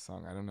obsessed with this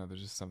song. I don't know.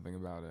 There's just something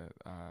about it.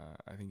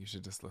 I think you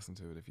should just listen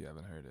to it if you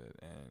haven't heard it.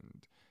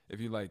 And if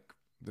you like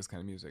this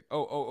kind of music.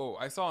 Oh!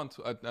 I saw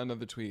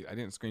another tweet. I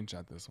didn't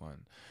screenshot this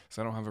one,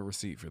 so I don't have a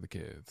receipt for the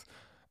kids.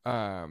 But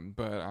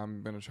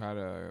I'm gonna try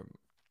to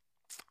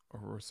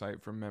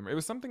recite from memory. It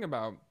was something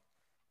about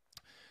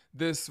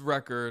this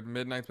record.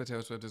 Midnights by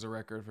Taylor Swift is a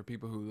record for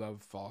people who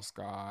love False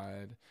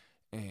God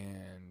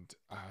and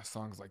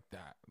songs like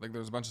that. Like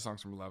there's a bunch of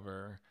songs from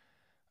Lover.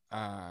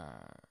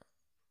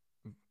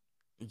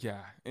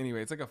 Yeah.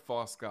 Anyway, it's like a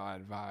False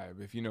God vibe.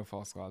 If you know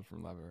False God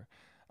from Lover.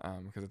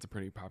 Because it's a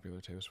pretty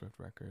popular Taylor Swift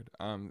record.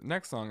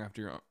 Next song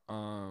after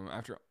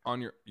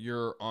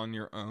you're on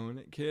your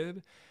own,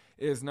 kid,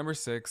 is number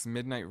 6,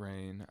 "Midnight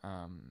Rain,"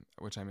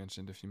 which I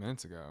mentioned a few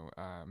minutes ago.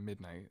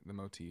 Midnight, the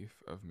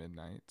motif of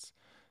midnights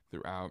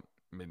throughout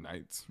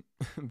Midnights,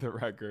 the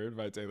record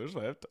by Taylor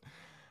Swift.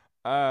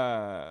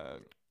 Uh,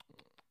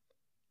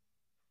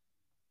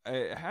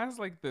 it has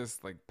like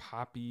this like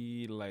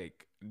poppy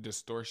like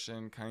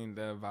distortion kind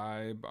of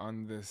vibe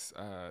on this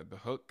the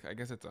hook. I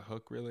guess it's a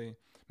hook really.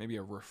 Maybe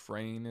a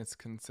refrain it's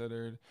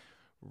considered.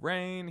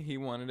 "Rain, he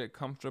wanted it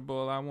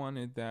comfortable, I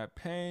wanted that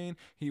pain.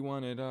 He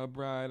wanted a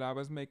bride, I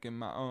was making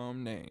my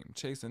own name,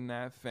 chasing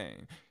that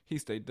fame. He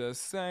stayed the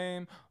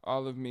same,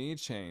 all of me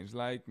changed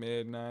like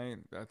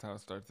midnight." That's how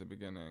it starts the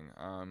beginning.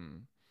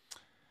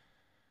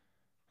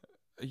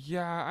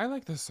 Yeah, I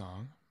like this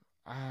song.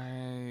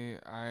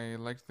 I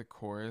liked the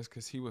chorus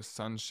because he was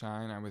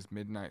sunshine, I was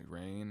midnight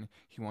rain.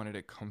 He wanted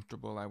it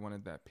comfortable, I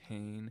wanted that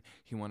pain.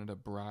 He wanted a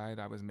bride,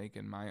 I was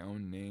making my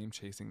own name,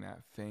 chasing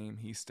that fame.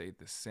 He stayed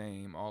the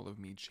same, all of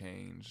me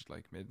changed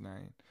like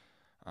midnight.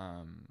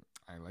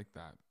 I like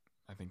that.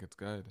 I think it's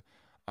good.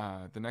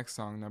 The next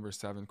song, number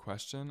seven,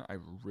 Question, I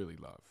really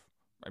love.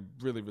 I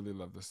really, really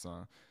love this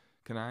song.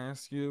 Can I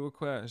ask you a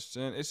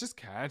question? It's just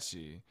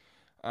catchy.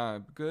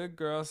 Good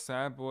girl,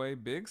 sad boy,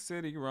 big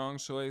city, wrong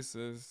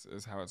choices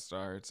is how it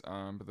starts.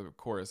 But the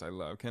chorus I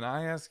love. Can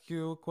I ask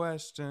you a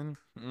question?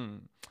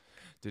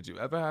 Did you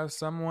ever have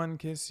someone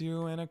kiss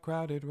you in a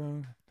crowded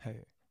room?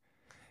 Hey,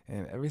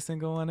 and every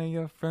single one of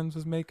your friends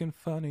was making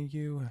fun of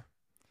you.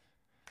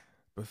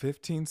 But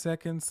 15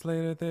 seconds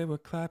later, they were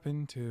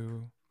clapping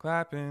too.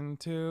 Clapping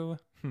too.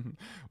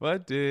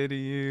 What did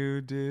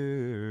you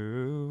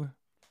do?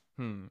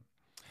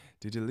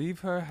 Did you leave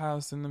her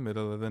house in the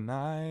middle of the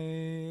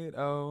night?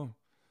 Oh.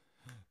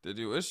 Did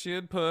you wish she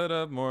had put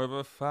up more of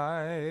a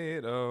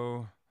fight?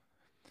 Oh.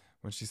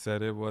 When she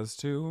said it was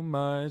too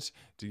much,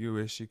 do you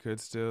wish you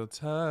could still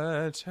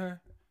touch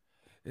her?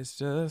 It's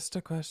just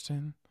a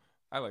question.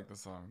 I like the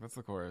song. That's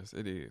the chorus.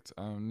 It eats.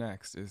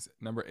 Next is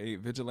number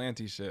 8,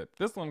 Vigilante Shit.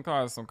 This one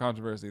caused some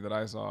controversy that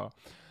I saw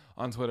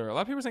on Twitter. A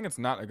lot of people are saying it's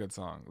not a good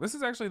song. This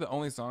is actually the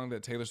only song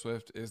that Taylor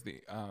Swift is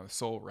the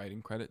sole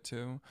writing credit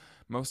to.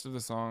 Most of the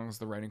songs,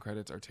 the writing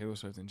credits are Taylor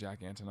Swift and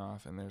Jack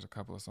Antonoff, and there's a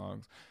couple of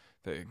songs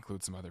that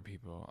include some other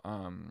people.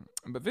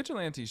 But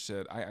Vigilante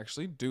Shit, I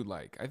actually do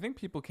like. I think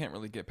people can't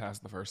really get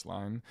past the first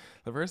line.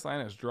 The first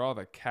line is, draw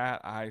the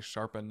cat eye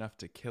sharp enough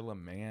to kill a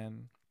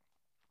man.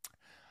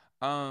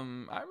 I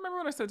remember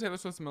when I said Taylor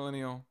Swift's a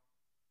millennial.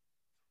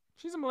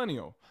 She's a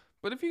millennial.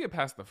 But if you get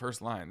past the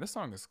first line, this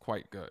song is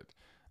quite good.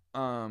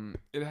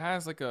 It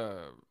has like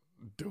a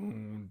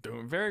doom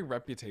doom, very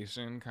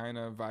Reputation kind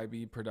of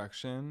vibey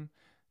production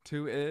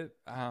to it.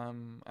 I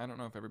don't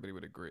know if everybody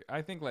would agree.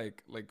 I think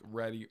like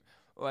ready,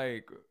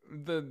 like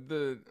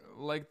the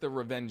like the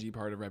revengey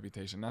part of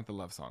Reputation, not the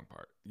love song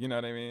part. You know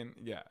what I mean?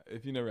 Yeah,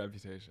 if you know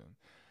Reputation.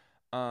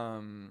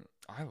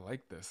 I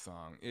like this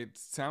song. It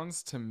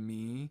sounds to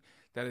me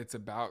that it's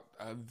about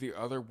the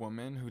other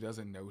woman who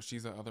doesn't know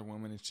she's the other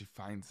woman, and she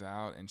finds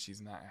out and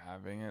she's not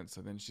having it.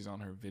 So then she's on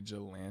her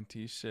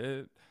vigilante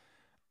shit.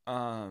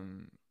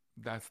 Um,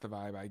 that's the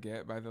vibe I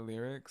get by the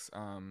lyrics.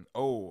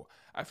 Oh,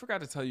 I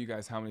forgot to tell you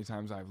guys how many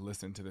times I've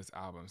listened to this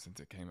album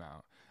since it came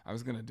out. I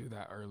was gonna do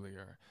that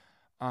earlier.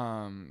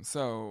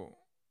 So,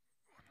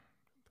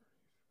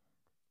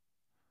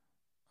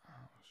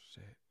 oh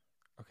shit.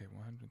 Okay,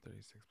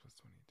 136 plus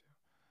 22.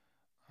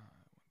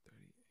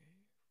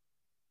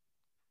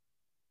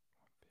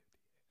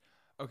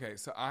 138. Okay,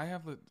 so I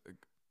haven't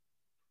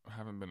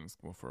been in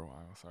school for a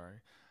while,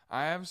 sorry.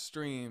 I have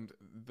streamed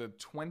the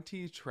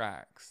 20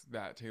 tracks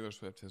that Taylor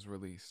Swift has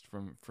released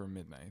from for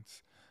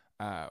Midnights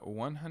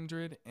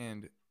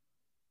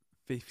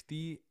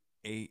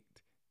 158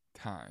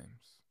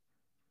 times.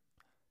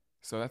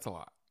 So that's a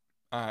lot.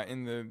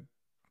 In the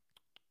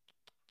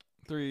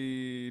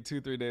 3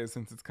 days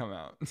since it's come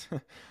out.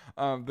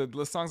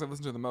 The songs I've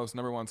listened to the most,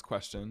 number one's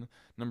Question.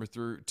 Number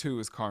two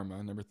is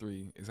Karma. Number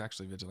three is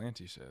actually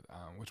Vigilante Shit,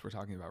 which we're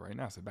talking about right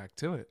now. So back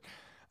to it.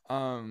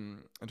 I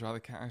draw the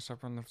cat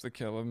sharp enough to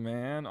kill a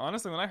man.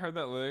 Honestly, when I heard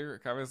that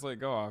lyric, I was like,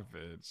 go off,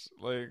 bitch.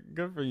 Like,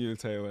 good for you,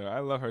 Taylor. I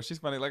love her. She's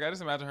funny. Like, I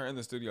just imagine her in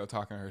the studio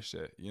talking her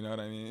shit. You know what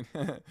I mean?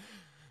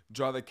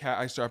 Draw the cat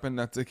eye sharp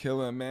enough to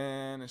kill a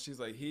man, and she's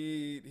like,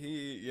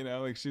 you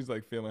know, like she's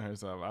like feeling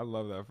herself. I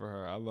love that for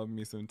her. I love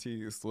me some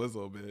T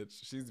Swizzle, bitch.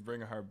 She's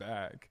bringing her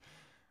back,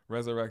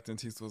 resurrecting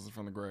T Swizzle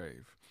from the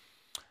grave.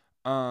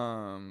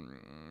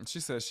 She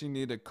says she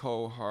needed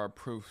cold hard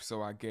proof,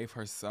 so I gave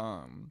her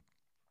some.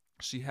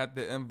 She had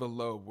the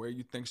envelope. Where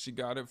you think she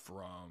got it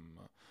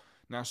from?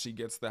 Now she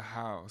gets the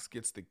house,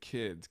 gets the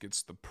kids,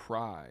 gets the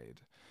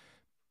pride.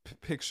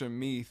 Picture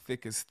me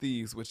thick as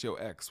thieves with your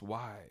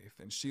ex-wife,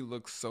 and she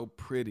looks so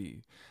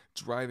pretty,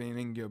 driving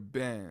in your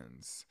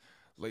Benz.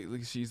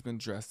 Lately, she's been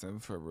dressing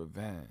for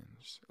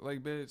revenge.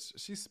 Like, bitch,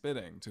 she's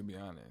spitting, to be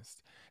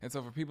honest. And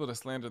so, for people to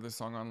slander this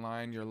song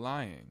online, you're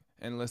lying.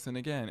 And listen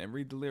again, and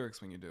read the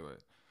lyrics when you do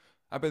it.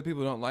 I bet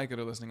people don't like it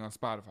or listening on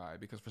Spotify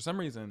because for some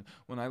reason,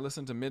 when I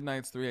listen to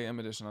Midnight's 3 a.m.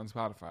 edition on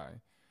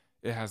Spotify,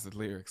 it has the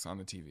lyrics on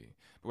the TV.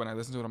 But when I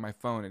listen to it on my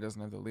phone, it doesn't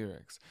have the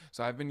lyrics.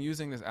 So I've been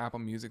using this Apple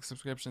Music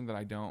subscription that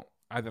I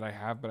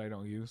have but I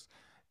don't use,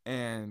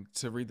 and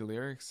to read the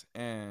lyrics.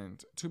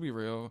 And to be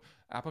real,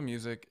 Apple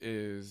Music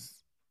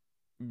is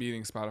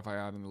beating Spotify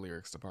out in the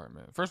lyrics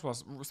department. First of all,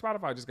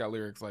 Spotify just got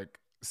lyrics like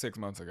 6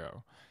 months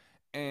ago.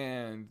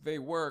 And they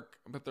work,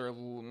 but they're they're a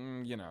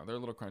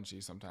little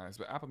crunchy sometimes.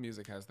 But Apple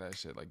Music has that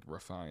shit like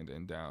refined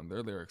and down.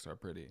 Their lyrics are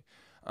pretty,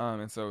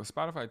 and so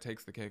Spotify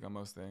takes the cake on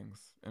most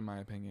things, in my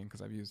opinion,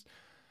 because I used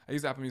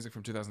Apple Music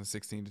from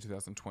 2016 to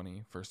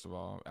 2020. First of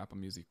all, Apple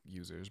Music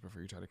users,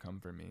 before you try to come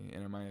for me.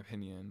 And in my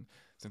opinion,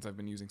 since I've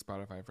been using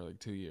Spotify for like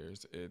 2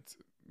 years, it's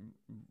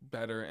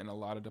better in a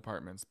lot of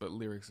departments, but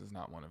lyrics is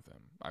not one of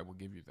them. I will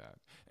give you that,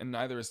 and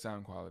neither is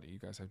sound quality. You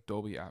guys have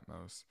Dolby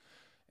Atmos.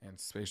 and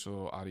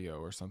spatial audio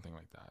or something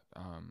like that.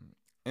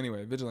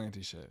 Anyway,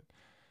 vigilante shit.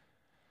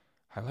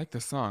 I like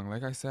the song.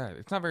 Like I said,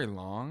 it's not very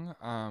long,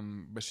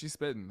 but she's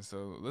spitting.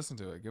 So listen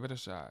to it. Give it a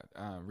shot.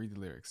 Read the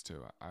lyrics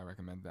too. I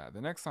recommend that.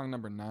 The next song,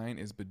 number 9,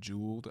 is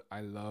Bejeweled.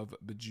 I love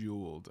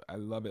Bejeweled. I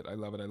love it. I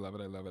love it. I love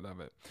it. I love it. I love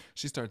it.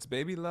 She starts,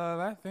 "Baby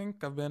love, I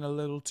think I've been a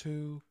little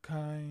too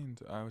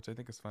kind," which I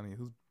think is funny.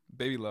 Who's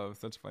baby love?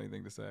 Such a funny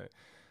thing to say.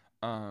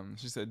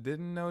 She said,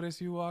 "Didn't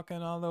notice you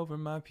walking all over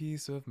my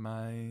peace of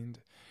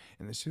mind.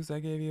 And the shoes I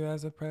gave you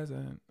as a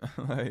present."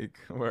 Like,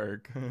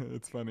 work.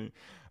 It's funny.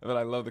 But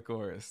I love the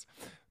chorus.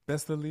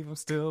 "Best believe I'm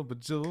still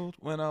bejeweled.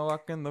 When I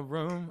walk in the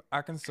room,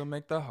 I can still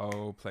make the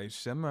whole place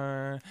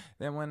shimmer.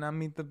 Then when I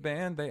meet the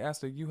band, they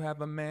ask, 'Do you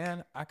have a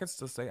man?' I can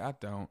still say I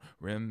don't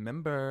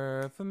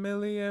remember.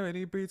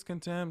 Familiarity breeds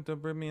contempt to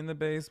bring me in the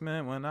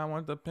basement when I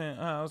want the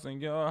penthouse in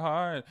your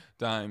heart.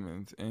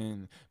 Diamonds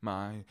in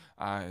my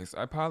eyes.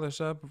 I polish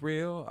up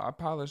real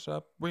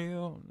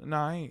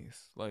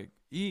nice." Like,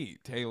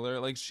 Taylor.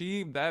 Like,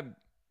 that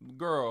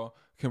girl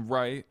can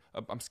write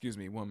excuse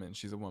me, woman,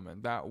 she's a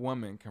woman. That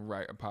woman can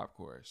write a pop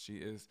chorus. She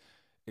is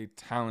a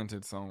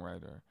talented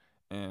songwriter,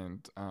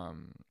 and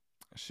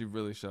she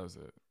really shows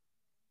it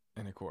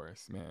in a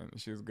chorus, man.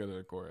 She's good at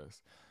a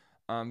chorus.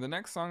 The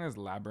next song is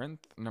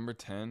Labyrinth, number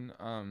 10.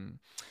 I'll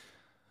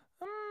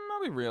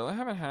be real, I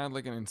haven't had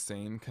like an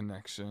insane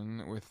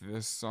connection with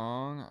this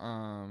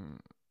song.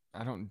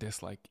 I don't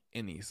dislike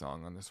any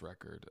song on this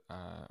record,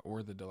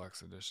 or the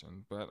deluxe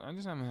edition, but I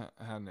just haven't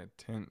had an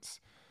intense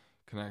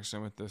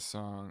connection with this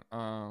song.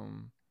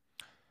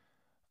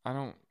 I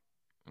don't.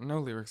 No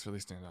lyrics really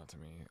stand out to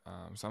me.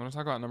 So I'm gonna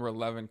talk about number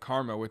 11,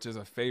 Karma, which is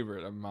a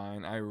favorite of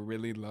mine. I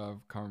really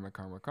love Karma,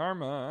 Karma,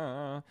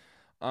 Karma.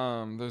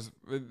 There's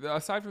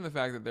aside from the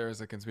fact that there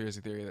is a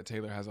conspiracy theory that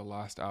Taylor has a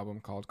lost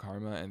album called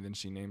Karma, and then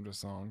she named a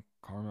song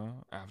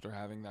Karma after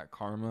having that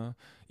Karma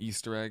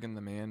Easter egg in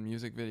the Man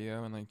music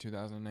video in like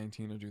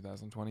 2019 or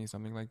 2020,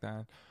 something like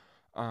that.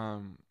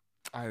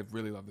 I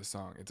really love this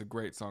song. It's a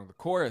great song. The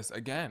chorus,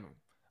 again,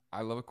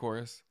 I love a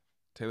chorus.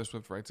 Taylor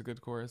Swift writes a good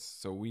chorus,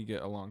 so we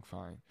get along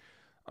fine.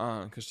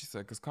 Cause she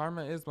said, "Cause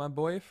karma is my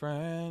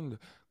boyfriend.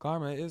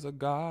 Karma is a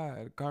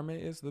god. Karma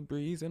is the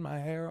breeze in my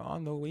hair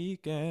on the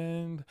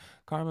weekend.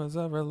 Karma's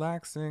a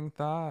relaxing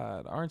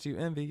thought. Aren't you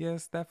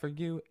envious that for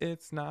you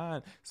it's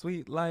not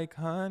sweet like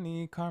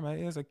honey? Karma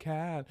is a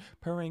cat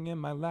purring in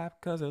my lap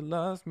cause it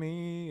loves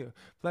me.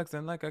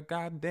 Flexing like a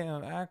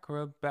goddamn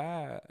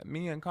acrobat.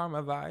 Me and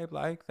Karma vibe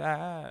like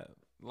that."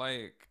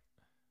 Like,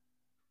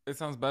 it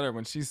sounds better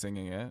when she's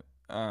singing it.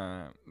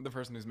 The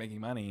person who's making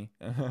money.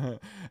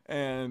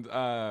 And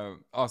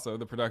also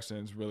the production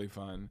is really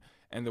fun,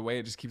 and the way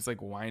it just keeps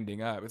like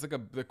winding up. It's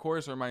like the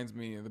chorus reminds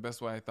me, the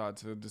best way I thought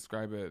to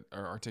describe it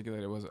or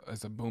articulate it was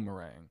as a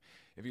boomerang.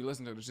 If you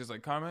listen to it, it's just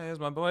like, "Karma is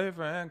my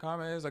boyfriend,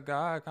 karma is a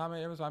guy, karma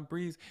is my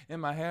breeze in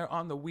my hair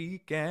on the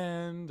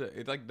weekend."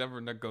 It like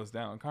never goes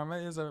down. Karma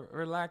is a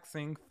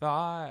relaxing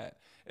thought.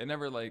 It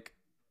never like,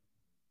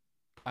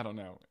 I don't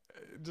know.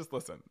 Just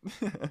listen.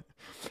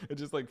 It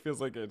just like feels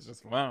like it's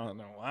just wow,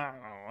 no, wow,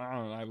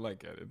 wow. I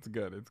like it. It's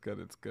good. It's good.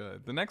 It's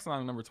good. The next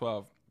song, number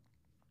 12,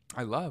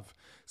 I love,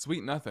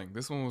 Sweet Nothing.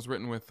 This one was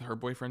written with her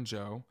boyfriend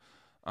Joe,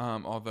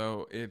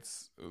 although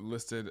it's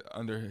listed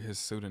under his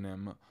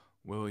pseudonym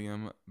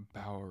William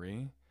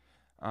Bowery.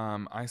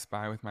 "I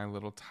spy with my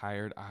little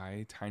tired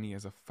eye, tiny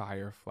as a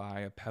firefly,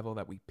 a pebble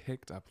that we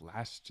picked up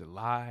last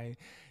July.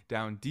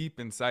 Down deep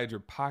inside your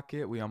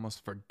pocket, we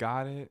almost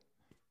forgot it."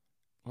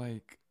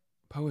 Like,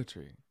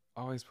 poetry,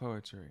 always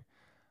poetry.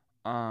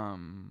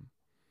 Um,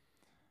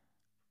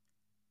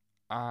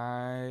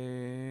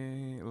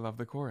 I love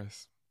the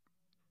chorus.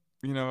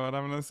 You know what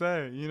I'm gonna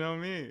say? You know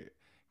me.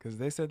 "Cause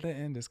they said the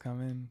end is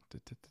coming.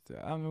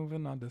 I'm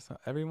moving on to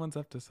something. Everyone's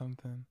up to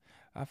something.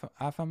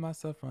 I find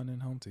myself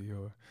running home to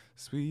your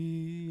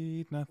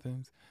sweet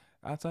nothings.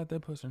 Outside they're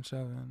pushing,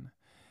 shoving.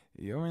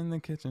 You're in the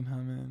kitchen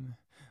humming.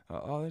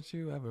 All that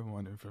you ever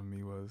wanted from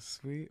me was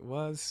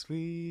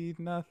sweet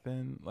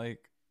nothing."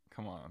 Like,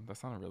 come on, that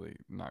sounded really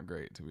not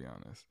great, to be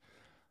honest.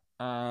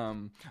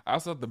 I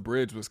also thought the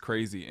bridge was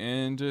crazy.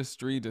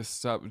 Industry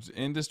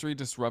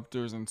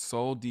disruptors and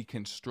soul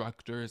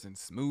deconstructors and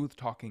smooth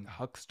talking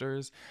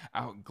hucksters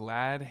out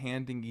glad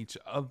handing each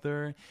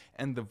other,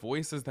 and the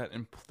voices that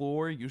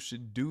implore you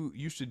should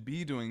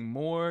be doing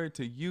more.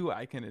 To you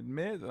I can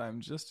admit that I'm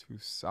just too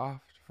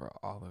soft for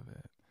all of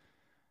it.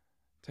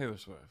 Taylor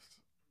Swift,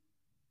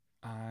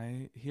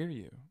 I hear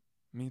you.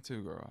 Me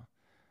too, girl.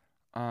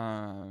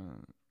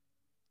 Um,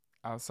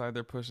 Outside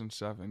they're pushing,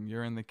 shoving.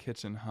 You're in the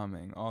kitchen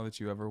humming. All that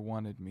you ever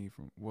wanted from me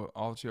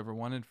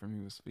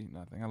was sweet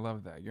nothing. I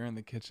love that. You're in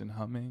the kitchen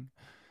humming.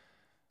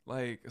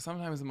 Like,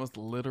 sometimes the most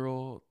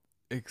literal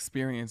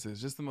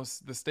experiences, just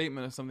the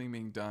statement of something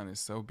being done is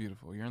so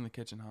beautiful. You're in the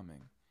kitchen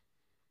humming.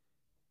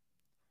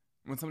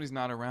 When somebody's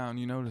not around,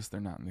 you notice they're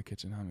not in the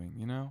kitchen humming,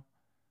 you know?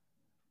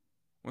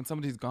 When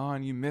somebody's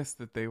gone, you miss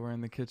that they were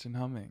in the kitchen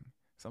humming.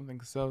 Something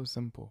so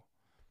simple.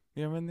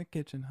 You're in the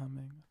kitchen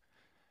humming.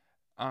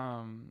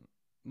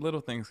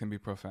 Little things can be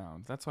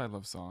profound. That's why I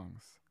love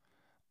songs.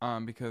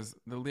 because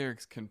the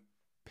lyrics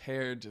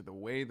compared to the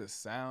way the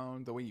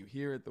sound, the way you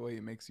hear it, the way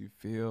it makes you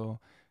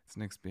feel, it's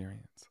an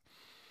experience.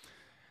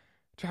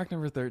 Track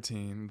number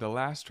 13, the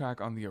last track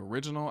on the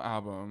original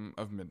album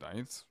of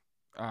Midnights,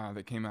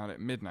 that came out at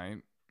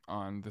midnight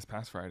on this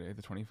past Friday,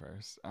 the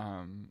 21st.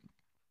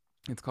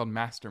 It's called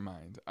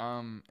Mastermind.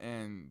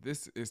 And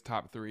this is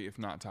top 3, if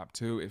not top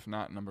 2, if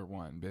not number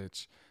 1,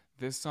 bitch.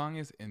 This song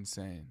is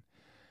insane.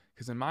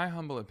 Because in my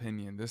humble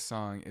opinion, this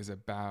song is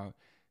about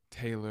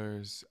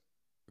Taylor's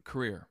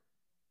career.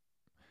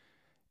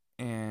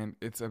 And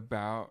it's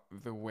about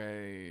the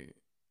way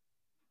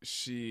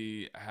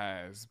she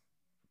has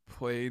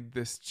played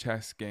this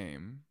chess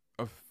game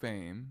of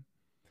fame,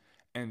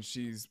 and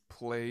she's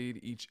played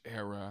each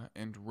era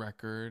and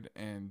record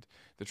and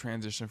the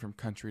transition from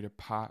country to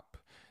pop,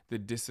 the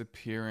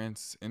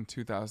disappearance in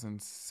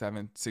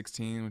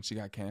 2016 when she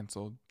got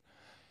canceled,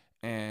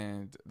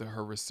 and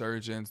her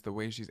resurgence, the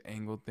way she's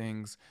angled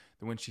things,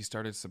 when she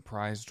started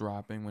surprise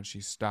dropping, when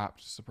she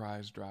stopped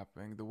surprise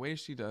dropping, the way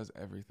she does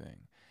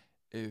everything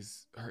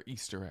is her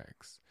Easter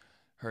eggs,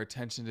 her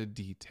attention to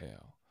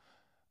detail,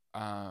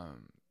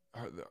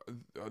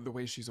 the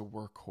way she's a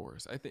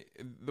workhorse. I think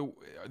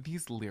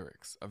these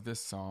lyrics of this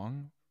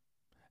song,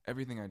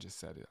 everything I just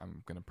said,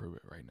 I'm gonna prove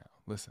it right now.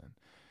 Listen,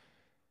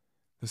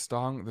 the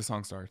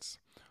song starts.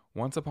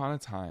 Once upon a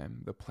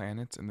time, the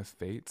planets and the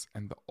fates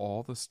and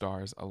all the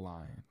stars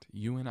aligned.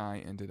 You and I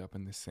ended up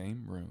in the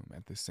same room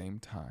at the same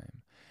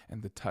time,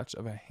 and the touch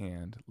of a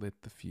hand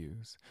lit the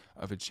fuse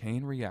of a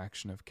chain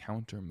reaction of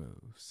counter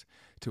moves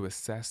to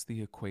assess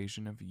the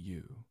equation of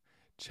you.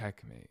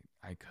 Checkmate,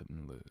 I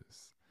couldn't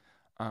lose.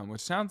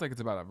 Which sounds like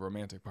it's about a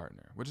romantic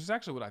partner, which is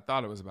actually what I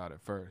thought it was about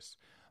at first.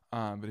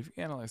 But if you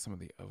analyze some of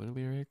the other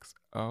lyrics,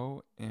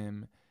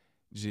 OMG.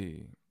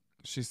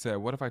 She said,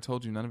 what if I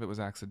told you none of it was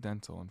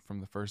accidental, and from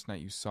the first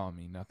night you saw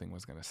me, nothing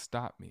was going to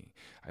stop me?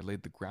 I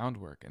laid the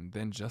groundwork, and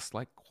then just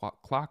like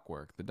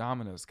clockwork, the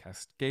dominoes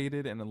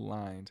cascaded and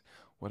aligned.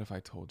 What if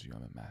I told you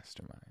I'm a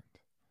mastermind?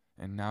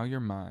 And now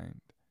you're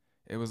mine.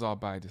 It was all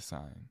by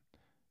design,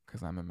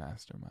 'cause I'm a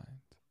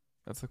mastermind.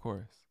 That's the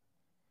chorus.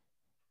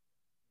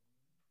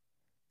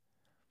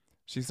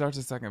 She starts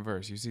the second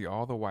verse. You see,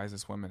 all the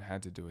wisest women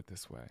had to do it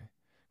this way,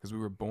 'cause we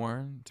were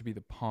born to be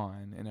the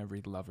pawn in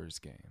every lover's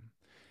game.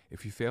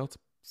 If you fail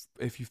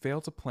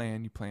to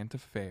plan, you plan to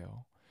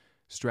fail.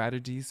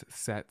 Strategies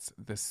sets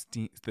the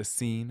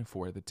scene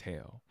for the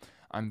tale.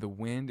 I'm the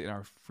wind in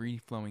our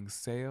free-flowing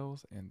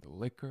sails and the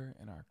liquor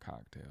in our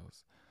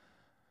cocktails.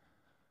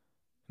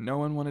 No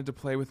one wanted to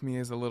play with me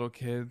as a little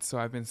kid, so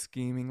I've been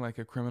scheming like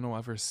a criminal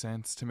ever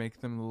since to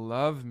make them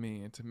love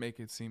me and to make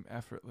it seem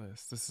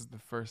effortless. This is the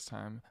first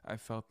time I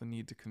felt the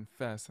need to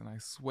confess, and I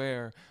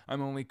swear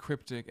I'm only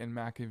cryptic and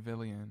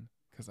Machiavellian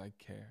 'cause I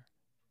care.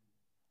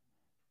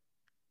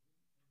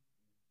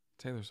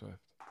 Taylor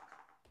Swift.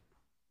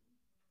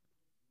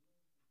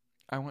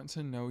 I want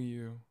to know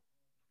you.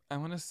 I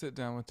want to sit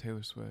down with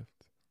Taylor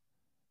Swift.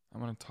 I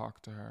want to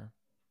talk to her.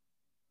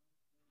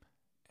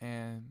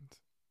 And,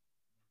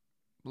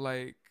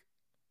 like,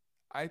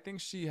 I think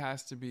she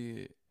has to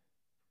be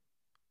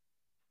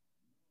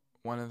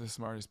one of the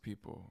smartest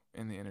people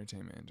in the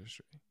entertainment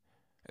industry.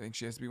 I think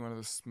she has to be one of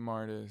the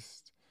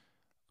smartest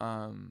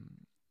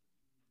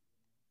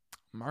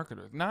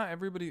marketers. Not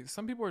everybody,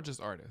 some people are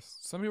just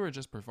artists. Some people are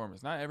just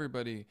performers. Not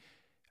everybody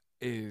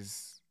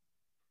is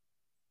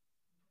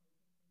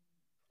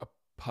a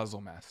puzzle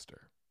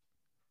master.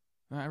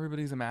 Not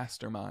everybody's a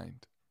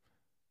mastermind.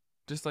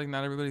 Just like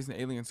not everybody's an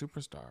alien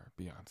superstar,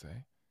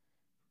 Beyonce.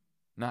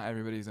 Not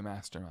everybody's a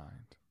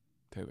mastermind,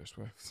 Taylor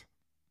Swift.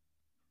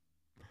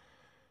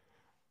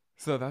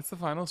 So that's the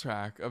final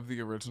track of the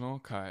original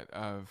cut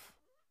of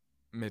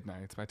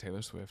Midnights by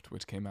Taylor Swift,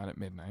 which came out at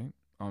midnight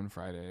on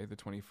Friday, the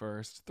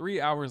 21st. 3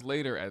 hours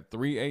later at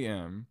 3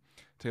 a.m.,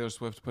 Taylor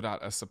Swift put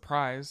out a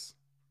surprise,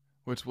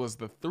 which was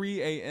the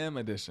 3 a.m.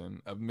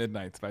 edition of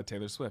Midnights by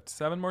Taylor Swift.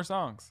 7 more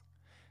songs.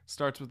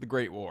 Starts with The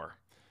Great War.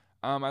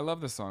 I love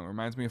this song. It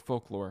reminds me of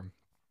folklore.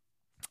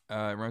 It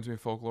reminds me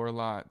of folklore a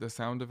lot. The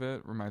sound of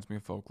it reminds me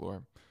of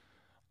folklore.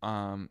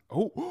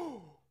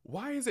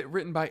 Why is it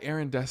written by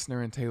Aaron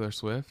Dessner and Taylor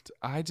Swift?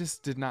 I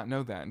just did not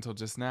know that until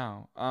just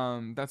now.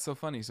 That's so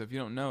funny. So if you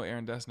don't know,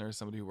 Aaron Dessner is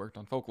somebody who worked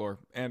on Folklore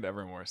and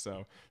Evermore,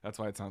 so that's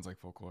why it sounds like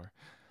folklore.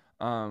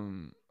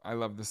 I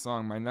love this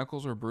song. My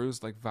knuckles were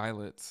bruised like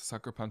violets,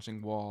 sucker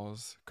punching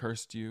walls,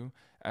 cursed you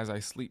as I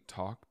sleep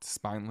talked,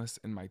 spineless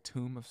in my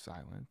tomb of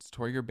silence,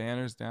 tore your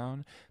banners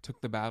down,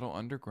 took the battle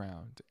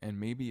underground, and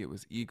maybe it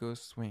was ego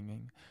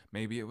swinging,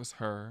 maybe it was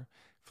her.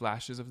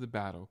 Flashes of the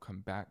battle come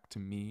back to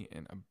me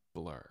in a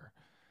blur.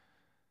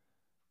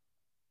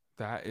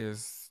 That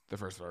is the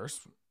first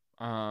verse.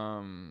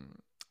 And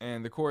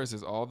the chorus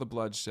is all the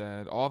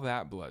bloodshed, all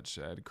that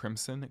bloodshed,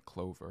 crimson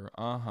clover,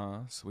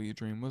 sweet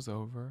dream was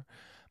over.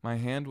 My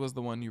hand was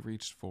the one you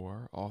reached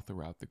for all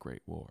throughout the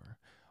Great War.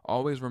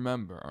 Always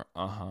remember,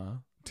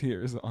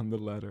 tears on the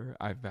letter.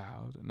 I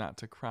vowed not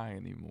to cry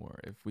anymore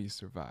if we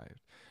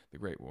survived the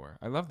Great War.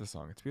 I love this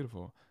song. It's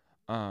beautiful.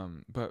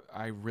 But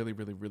I really,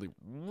 really, really,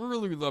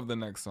 really love the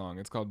next song.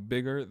 It's called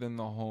Bigger Than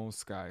the Whole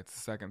Sky. It's the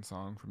second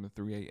song from the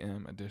 3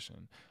 a.m.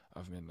 edition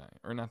of Midnight.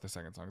 Or not the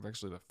second song, it's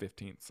actually the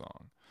 15th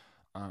song.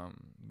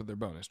 But they're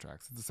bonus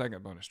tracks. It's the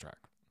second bonus track.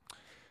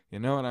 You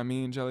know what I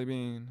mean, Jelly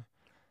Bean?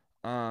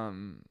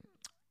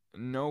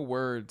 No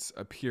words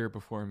appear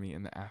before me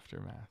in the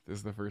aftermath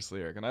is the first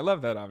lyric. And I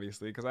love that,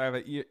 obviously, because I have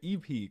an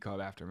EP called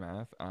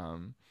Aftermath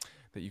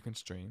that you can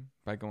stream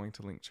by going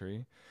to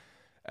Linktree,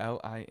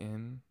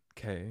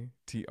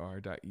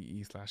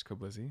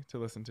 linktr.ee/Koblizzy to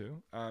listen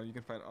to. You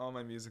can find all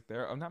my music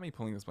there. Oh, not me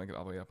pulling this blanket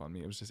all the way up on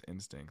me. It was just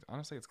instinct.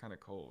 Honestly, it's kind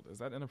of cold. Is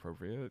that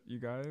inappropriate, you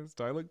guys?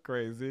 Do I look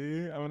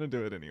crazy? I'm going to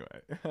do it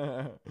anyway.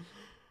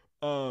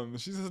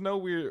 She says, no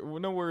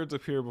words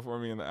appear before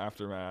me in the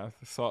aftermath.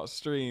 Salt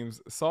streams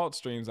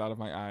out of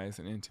my eyes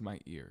and into my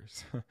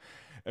ears.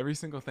 Every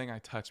single thing I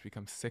touch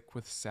becomes sick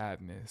with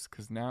sadness,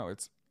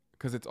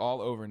 because it's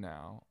all over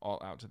now, all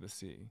out to the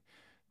sea.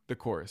 The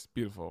chorus,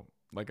 beautiful.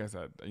 Like I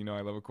said, I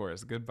love a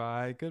chorus.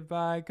 Goodbye,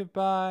 goodbye,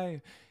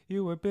 goodbye.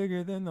 You were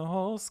bigger than the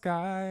whole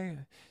sky.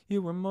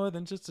 You were more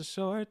than just a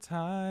short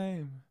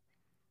time.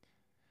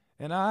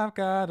 And I've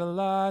got a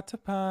lot to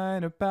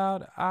pine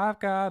about. I've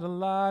got a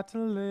lot to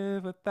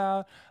live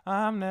without.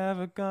 I'm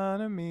never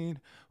gonna meet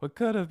what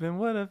could have been,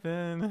 would have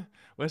been,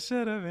 what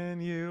should have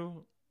been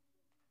you.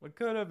 What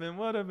could have been,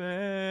 would have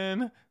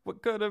been,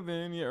 what could have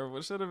been you, or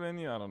what should have been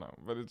you. I don't know,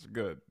 but it's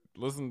good.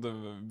 Listen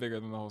to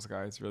Bigger Than the Whole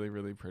Sky. It's really,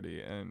 really pretty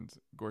and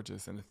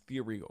gorgeous and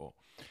ethereal.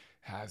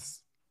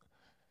 Has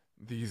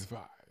these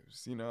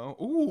vibes,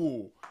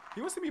 Ooh,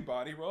 you want to see me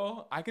body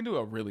roll? I can do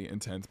a really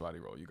intense body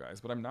roll, you guys,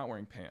 but I'm not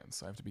wearing pants,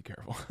 so I have to be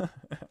careful.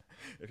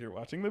 If you're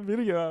watching the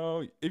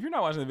video, if you're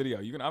not watching the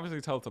video, you can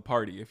obviously tell it's a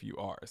party if you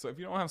are. So if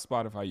you don't have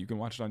Spotify, you can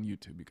watch it on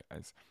YouTube, you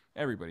guys.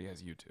 Everybody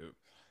has YouTube.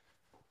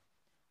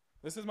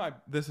 This is my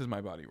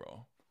body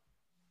roll.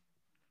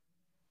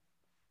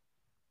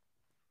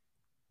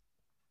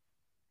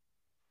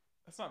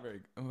 That's not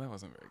very. Oh, that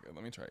wasn't very good.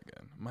 Let me try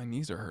again. My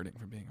knees are hurting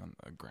from being on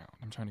the ground.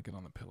 I'm trying to get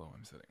on the pillow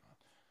I'm sitting on.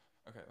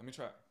 Okay, let me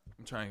try.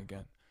 I'm trying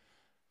again.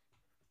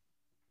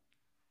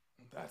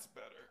 That's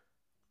better.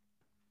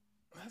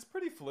 That's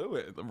pretty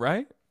fluid,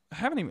 right? I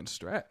haven't even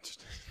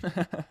stretched.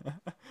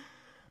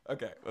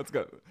 Okay, let's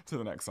go to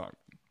the next song.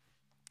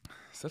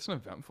 Such an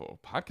eventful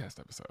podcast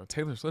episode.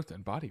 Taylor Swift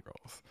and body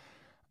rolls.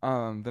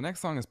 The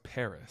next song is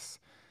Paris.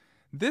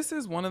 This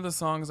is one of the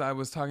songs I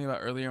was talking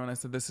about earlier when I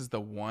said this is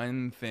the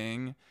one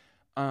thing.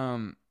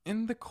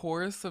 In the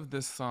chorus of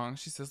this song,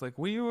 she says, like,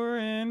 we were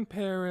in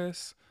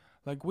Paris,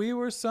 like we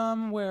were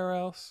somewhere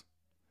else.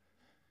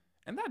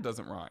 And that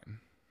doesn't rhyme.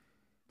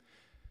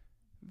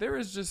 There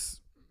is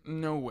just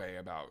no way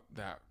about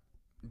that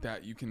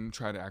you can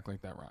try to act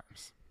like that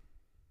rhymes.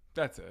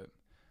 That's it.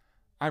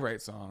 I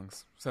write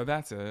songs, so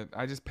that's it.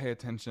 I just pay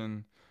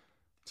attention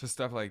to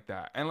stuff like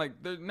that. And like,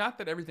 not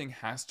that everything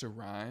has to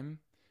rhyme,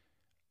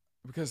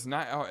 because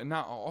not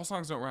all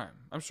songs don't rhyme.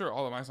 I'm sure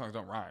all of my songs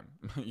don't rhyme.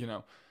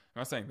 I'm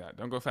not saying that.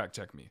 Don't go fact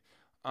check me.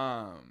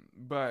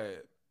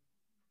 But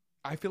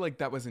I feel like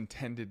that was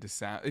intended to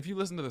sound. If you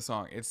listen to the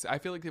song, I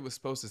feel like it was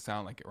supposed to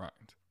sound like it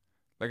rhymed.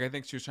 Like, I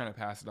think she was trying to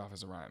pass it off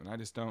as a rhyme, and I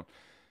just don't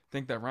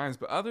think that rhymes.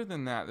 But other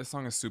than that, this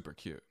song is super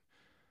cute.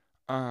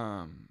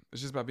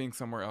 It's just about being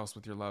somewhere else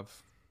with your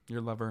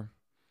lover.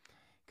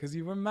 Cause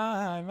you were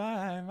my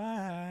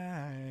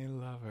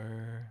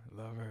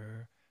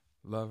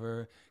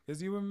lover.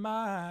 Cause you were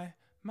my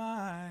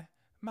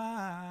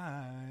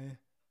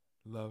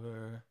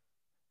lover.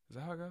 Is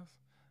that how it goes?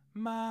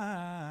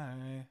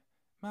 My.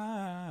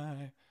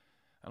 I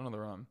don't know the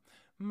rhyme.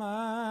 My.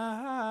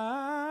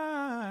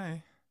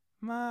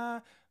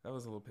 That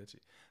was a little pitchy.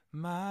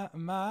 My.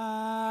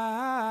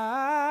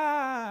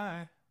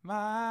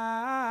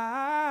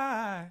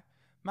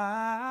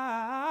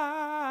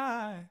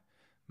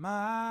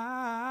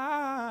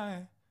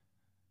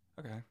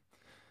 Okay.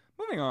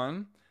 Moving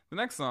on. The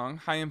next song,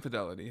 High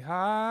Infidelity.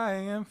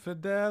 High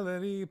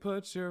Infidelity,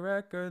 put your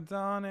records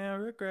on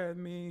and regret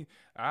me.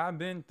 I've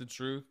been the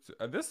truth.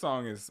 This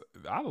song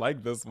I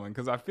like this one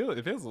because it feels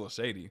a little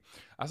shady.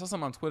 I saw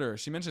something on Twitter.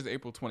 She mentions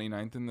April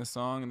 29th in this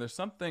song, and there's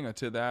something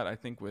to that, I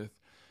think, with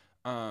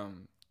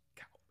Calvin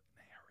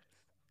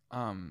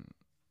Harris.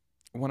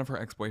 One of her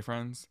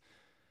ex-boyfriends.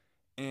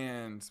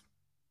 And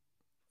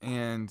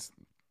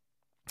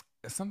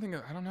something,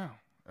 I don't know.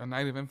 A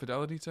night of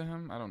infidelity to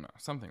him? I don't know.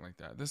 Something like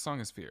that. This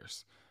song is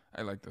fierce.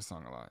 I like this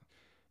song a lot.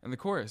 And the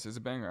chorus is a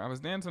banger. I was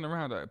dancing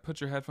around. I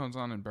put your headphones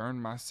on and burned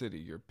my city.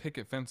 Your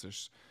picket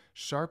fences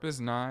sharp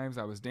as knives.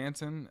 I was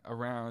dancing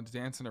around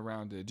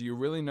it. Do you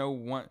really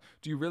want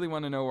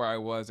to know where I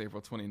was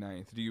April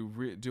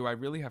 29th? Do I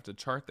really have to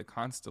chart the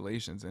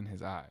constellations in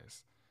his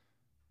eyes?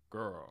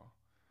 Girl.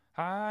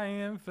 High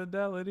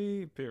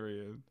infidelity,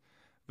 period.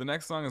 The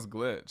next song is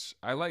Glitch.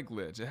 I like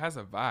Glitch. It has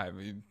a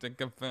vibe. You think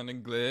I'm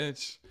finna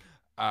glitch?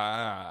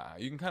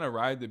 You can kind of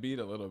ride the beat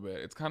a little bit.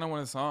 It's kind of one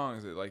of the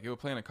songs that, like, it would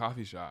play in a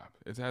coffee shop.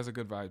 It has a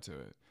good vibe to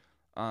it.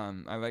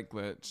 I like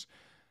Glitch.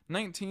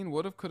 19,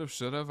 Would've, Could've,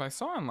 Should've. I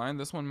saw online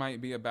this one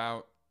might be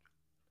about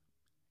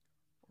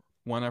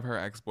one of her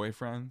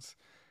ex-boyfriends.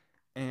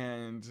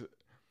 And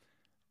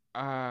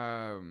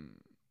um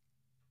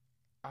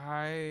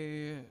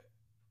I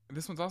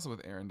this one's also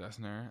with Aaron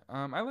Dessner.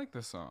 I like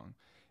this song.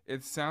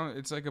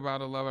 It's like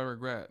about a love I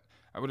regret.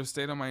 I would have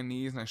stayed on my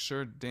knees, and I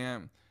sure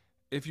damn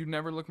if you'd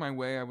never looked my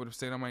way, I would have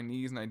stayed on my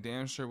knees, and I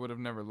damn sure would have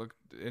never looked,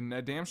 and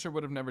I damn sure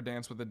would have never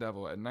danced with the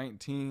devil at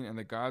 19. And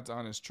the God's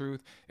honest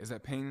truth is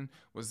that pain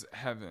was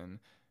heaven,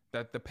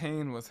 that the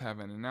pain was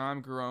heaven. And now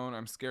I'm grown.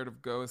 I'm scared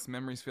of ghosts.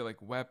 Memories feel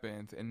like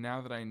weapons. And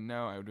now that I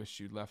know, I wish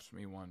you left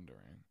me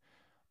wondering.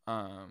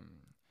 Um,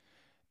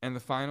 and the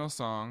final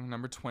song,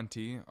 number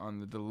 20 on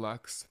the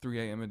deluxe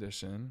 3 a.m.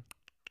 edition.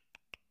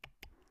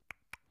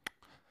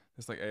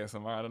 It's like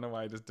ASMR. I don't know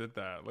why I just did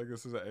that. Like,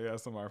 this is an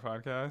ASMR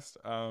podcast.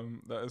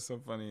 That is so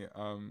funny.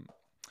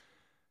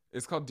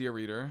 It's called Dear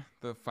Reader,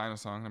 the final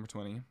song, number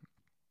 20.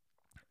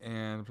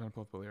 And I'm trying to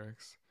pull up the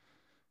lyrics.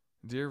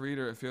 Dear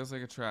Reader, it feels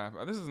like a trap.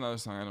 This is another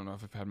song I don't know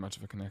if I've had much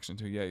of a connection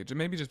to yet.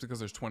 Maybe just because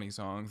there's 20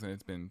 songs and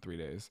it's been 3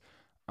 days.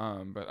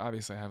 But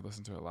obviously I have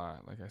listened to it a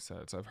lot, like I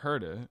said. So I've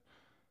heard it.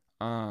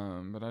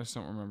 But I just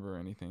don't remember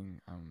anything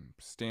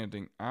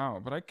standing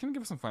out. But I can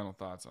give some final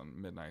thoughts on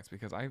Midnights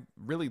because I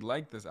really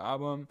like this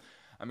album.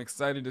 I'm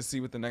excited to see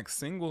what the next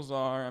singles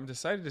are. I'm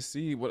excited to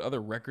see what other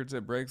records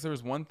it breaks. There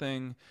was one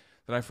thing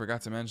that I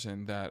forgot to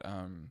mention that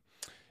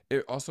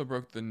it also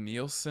broke the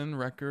Nielsen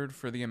record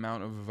for the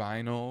amount of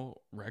vinyl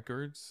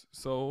records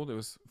sold. It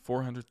was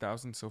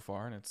 400,000 so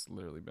far, and it's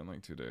literally been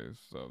like 2 days.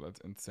 So that's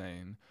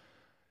insane.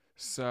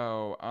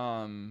 So,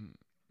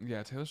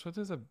 yeah, Taylor Swift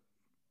is a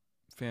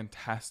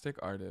fantastic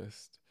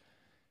artist.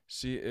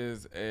 She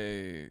is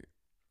a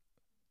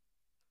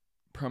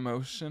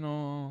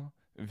promotional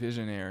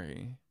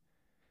visionary.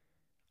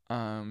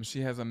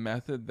 She has a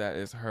method that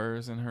is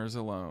hers and hers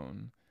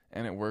alone,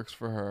 and it works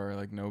for her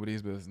like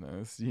nobody's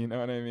business. You know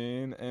what I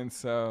mean? And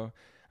so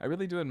I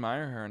really do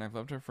admire her, and I've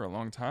loved her for a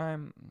long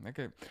time. Like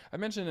I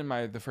mentioned in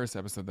the first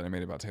episode that I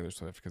made about Taylor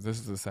Swift, because this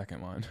is the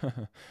second one,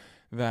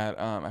 that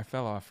I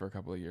fell off for a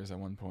couple of years at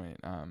one point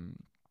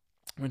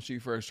when she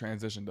first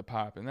transitioned to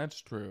pop, and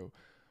that's true.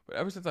 But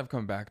ever since I've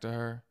come back to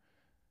her,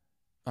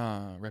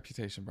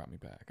 Reputation brought me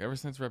back. Ever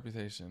since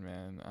Reputation,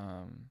 man,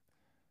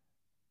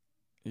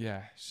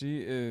 yeah,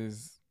 she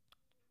is.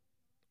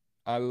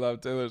 I love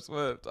Taylor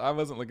Swift. I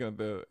wasn't looking at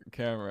the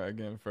camera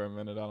again for a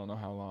minute. I don't know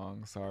how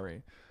long.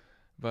 Sorry,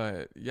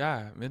 but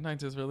yeah,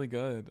 Midnight is really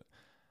good.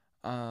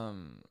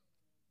 Um,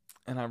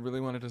 and I really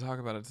wanted to talk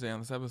about it today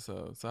on this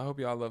episode. So I hope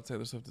y'all love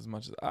Taylor Swift as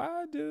much as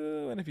I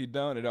do. And if you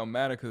don't, it don't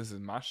matter because this is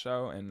my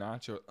show and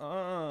not your.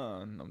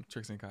 I'm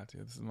Trixie and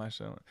Katya. This is my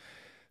show.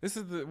 This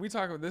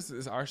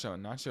is our show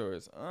and not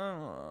yours.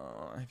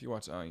 If you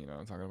watch, you know what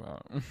I'm talking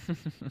about.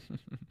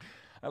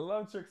 I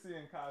love Trixie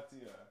and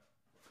Katya.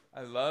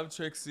 I love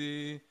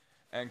Trixie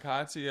and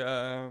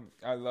Katya.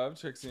 I love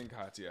Trixie and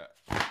Katya.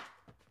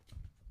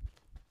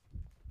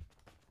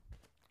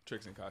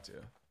 Trixie and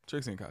Katya.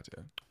 Trixie and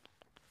Katya.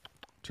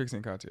 Trixie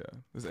and Katya.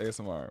 This is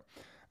ASMR.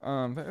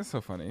 That is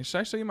so funny. Should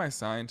I show you my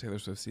signed Taylor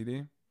Swift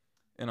CD?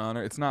 In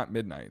honor, it's not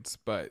Midnights,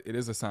 but it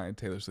is a signed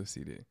Taylor Swift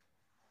CD.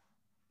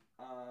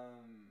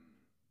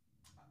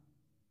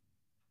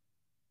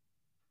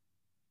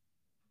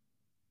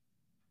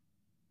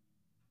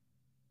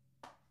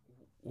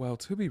 Well,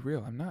 to be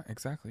real, I'm not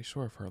exactly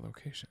sure of her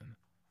location.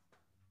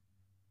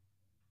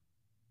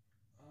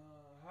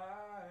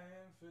 High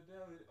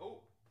infidelity.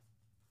 Oh.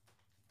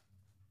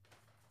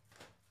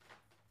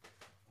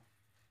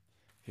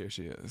 Here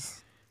she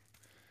is.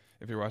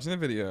 If you're watching the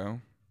video,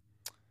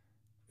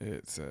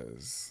 it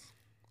says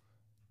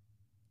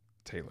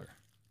Taylor.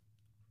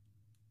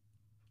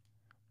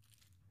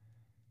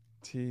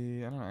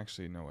 I don't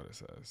actually know what it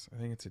says. I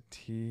think it's a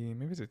T.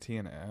 Maybe it's a T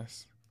and an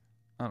S.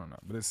 I don't know.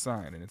 But it's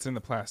signed and it's in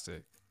the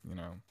plastic. You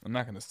know, I'm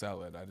not going to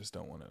sell it. I just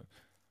don't want to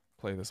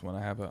play this one.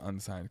 I have an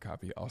unsigned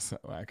copy also,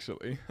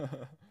 actually.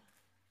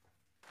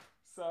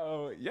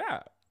 So,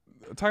 yeah.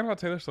 Talking about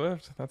Taylor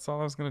Swift, that's all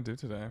I was going to do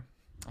today.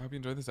 I hope you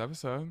enjoyed this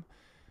episode.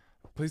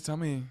 Please tell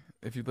me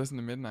if you listened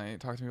to Midnight.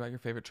 Talk to me about your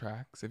favorite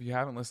tracks. If you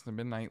haven't listened to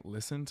Midnight,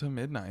 listen to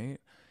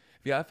Midnight.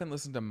 If you haven't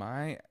listened to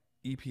my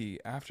EP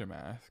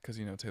Aftermath, because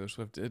you know Taylor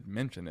Swift did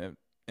mention it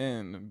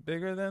in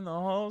Bigger Than the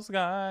Whole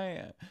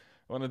Sky,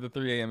 one of the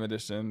 3 a.m.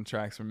 edition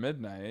tracks from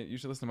Midnight, you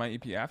should listen to my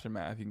EP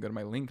Aftermath. You can go to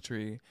my link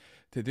tree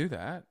to do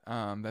that.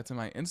 That's in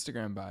my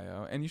Instagram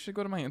bio, and you should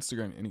go to my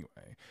Instagram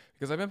anyway,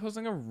 because I've been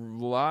posting a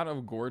lot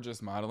of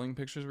gorgeous modeling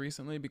pictures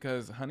recently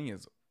because Honey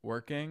is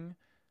working.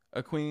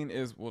 A queen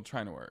is, well,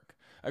 trying to work.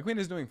 A queen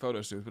is doing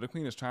photo shoots, but a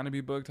queen is trying to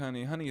be booked,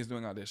 honey. Honey is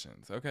doing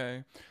auditions,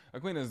 okay? A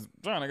queen is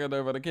trying to get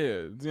there for the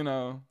kids, you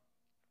know?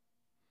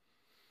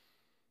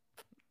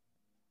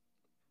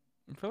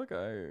 I feel like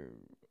I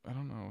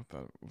don't know what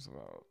that was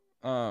about.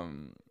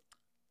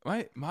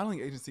 My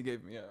modeling agency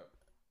gave me a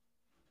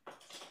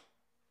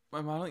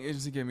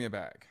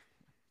bag.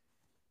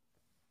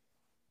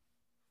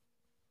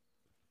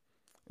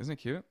 Isn't it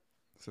cute?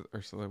 It says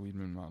Ursula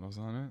Weidman models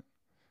on it.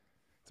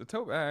 It's a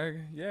tote bag.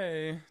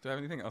 Yay. Do I have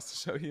anything else to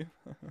show you?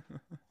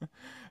 I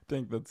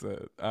think that's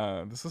it.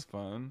 This was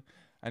fun.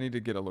 I need to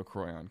get a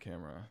LaCroix on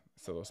camera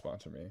so they'll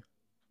sponsor me.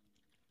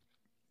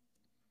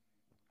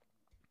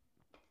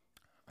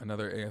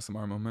 Another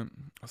ASMR moment,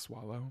 a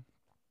swallow.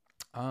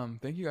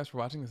 Thank you guys for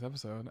watching this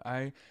episode.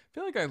 I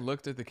feel like I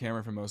looked at the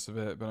camera for most of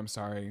it, but I'm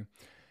sorry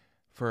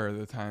for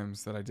the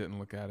times that I didn't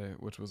look at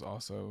it, which was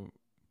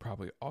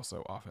probably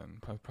also often,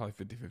 probably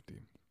 50-50,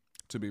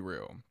 to be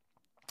real.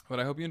 But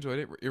I hope you enjoyed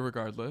it,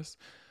 irregardless.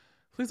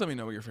 Please let me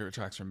know what your favorite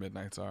tracks from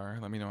Midnights are.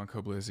 Let me know on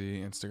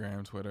Koblizzy,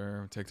 Instagram,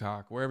 Twitter,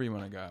 TikTok, wherever you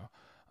want to go.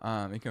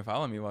 You can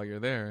follow me while you're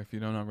there if you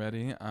don't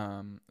already,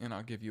 and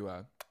I'll give you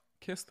a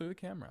kiss through the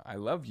camera. I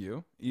love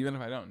you, even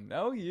if I don't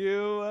know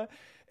you.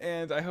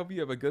 And I hope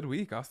you have a good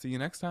week. I'll see you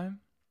next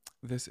time.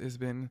 This has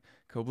been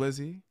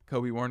Koblizzy,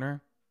 Kobe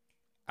Warner,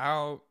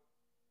 out.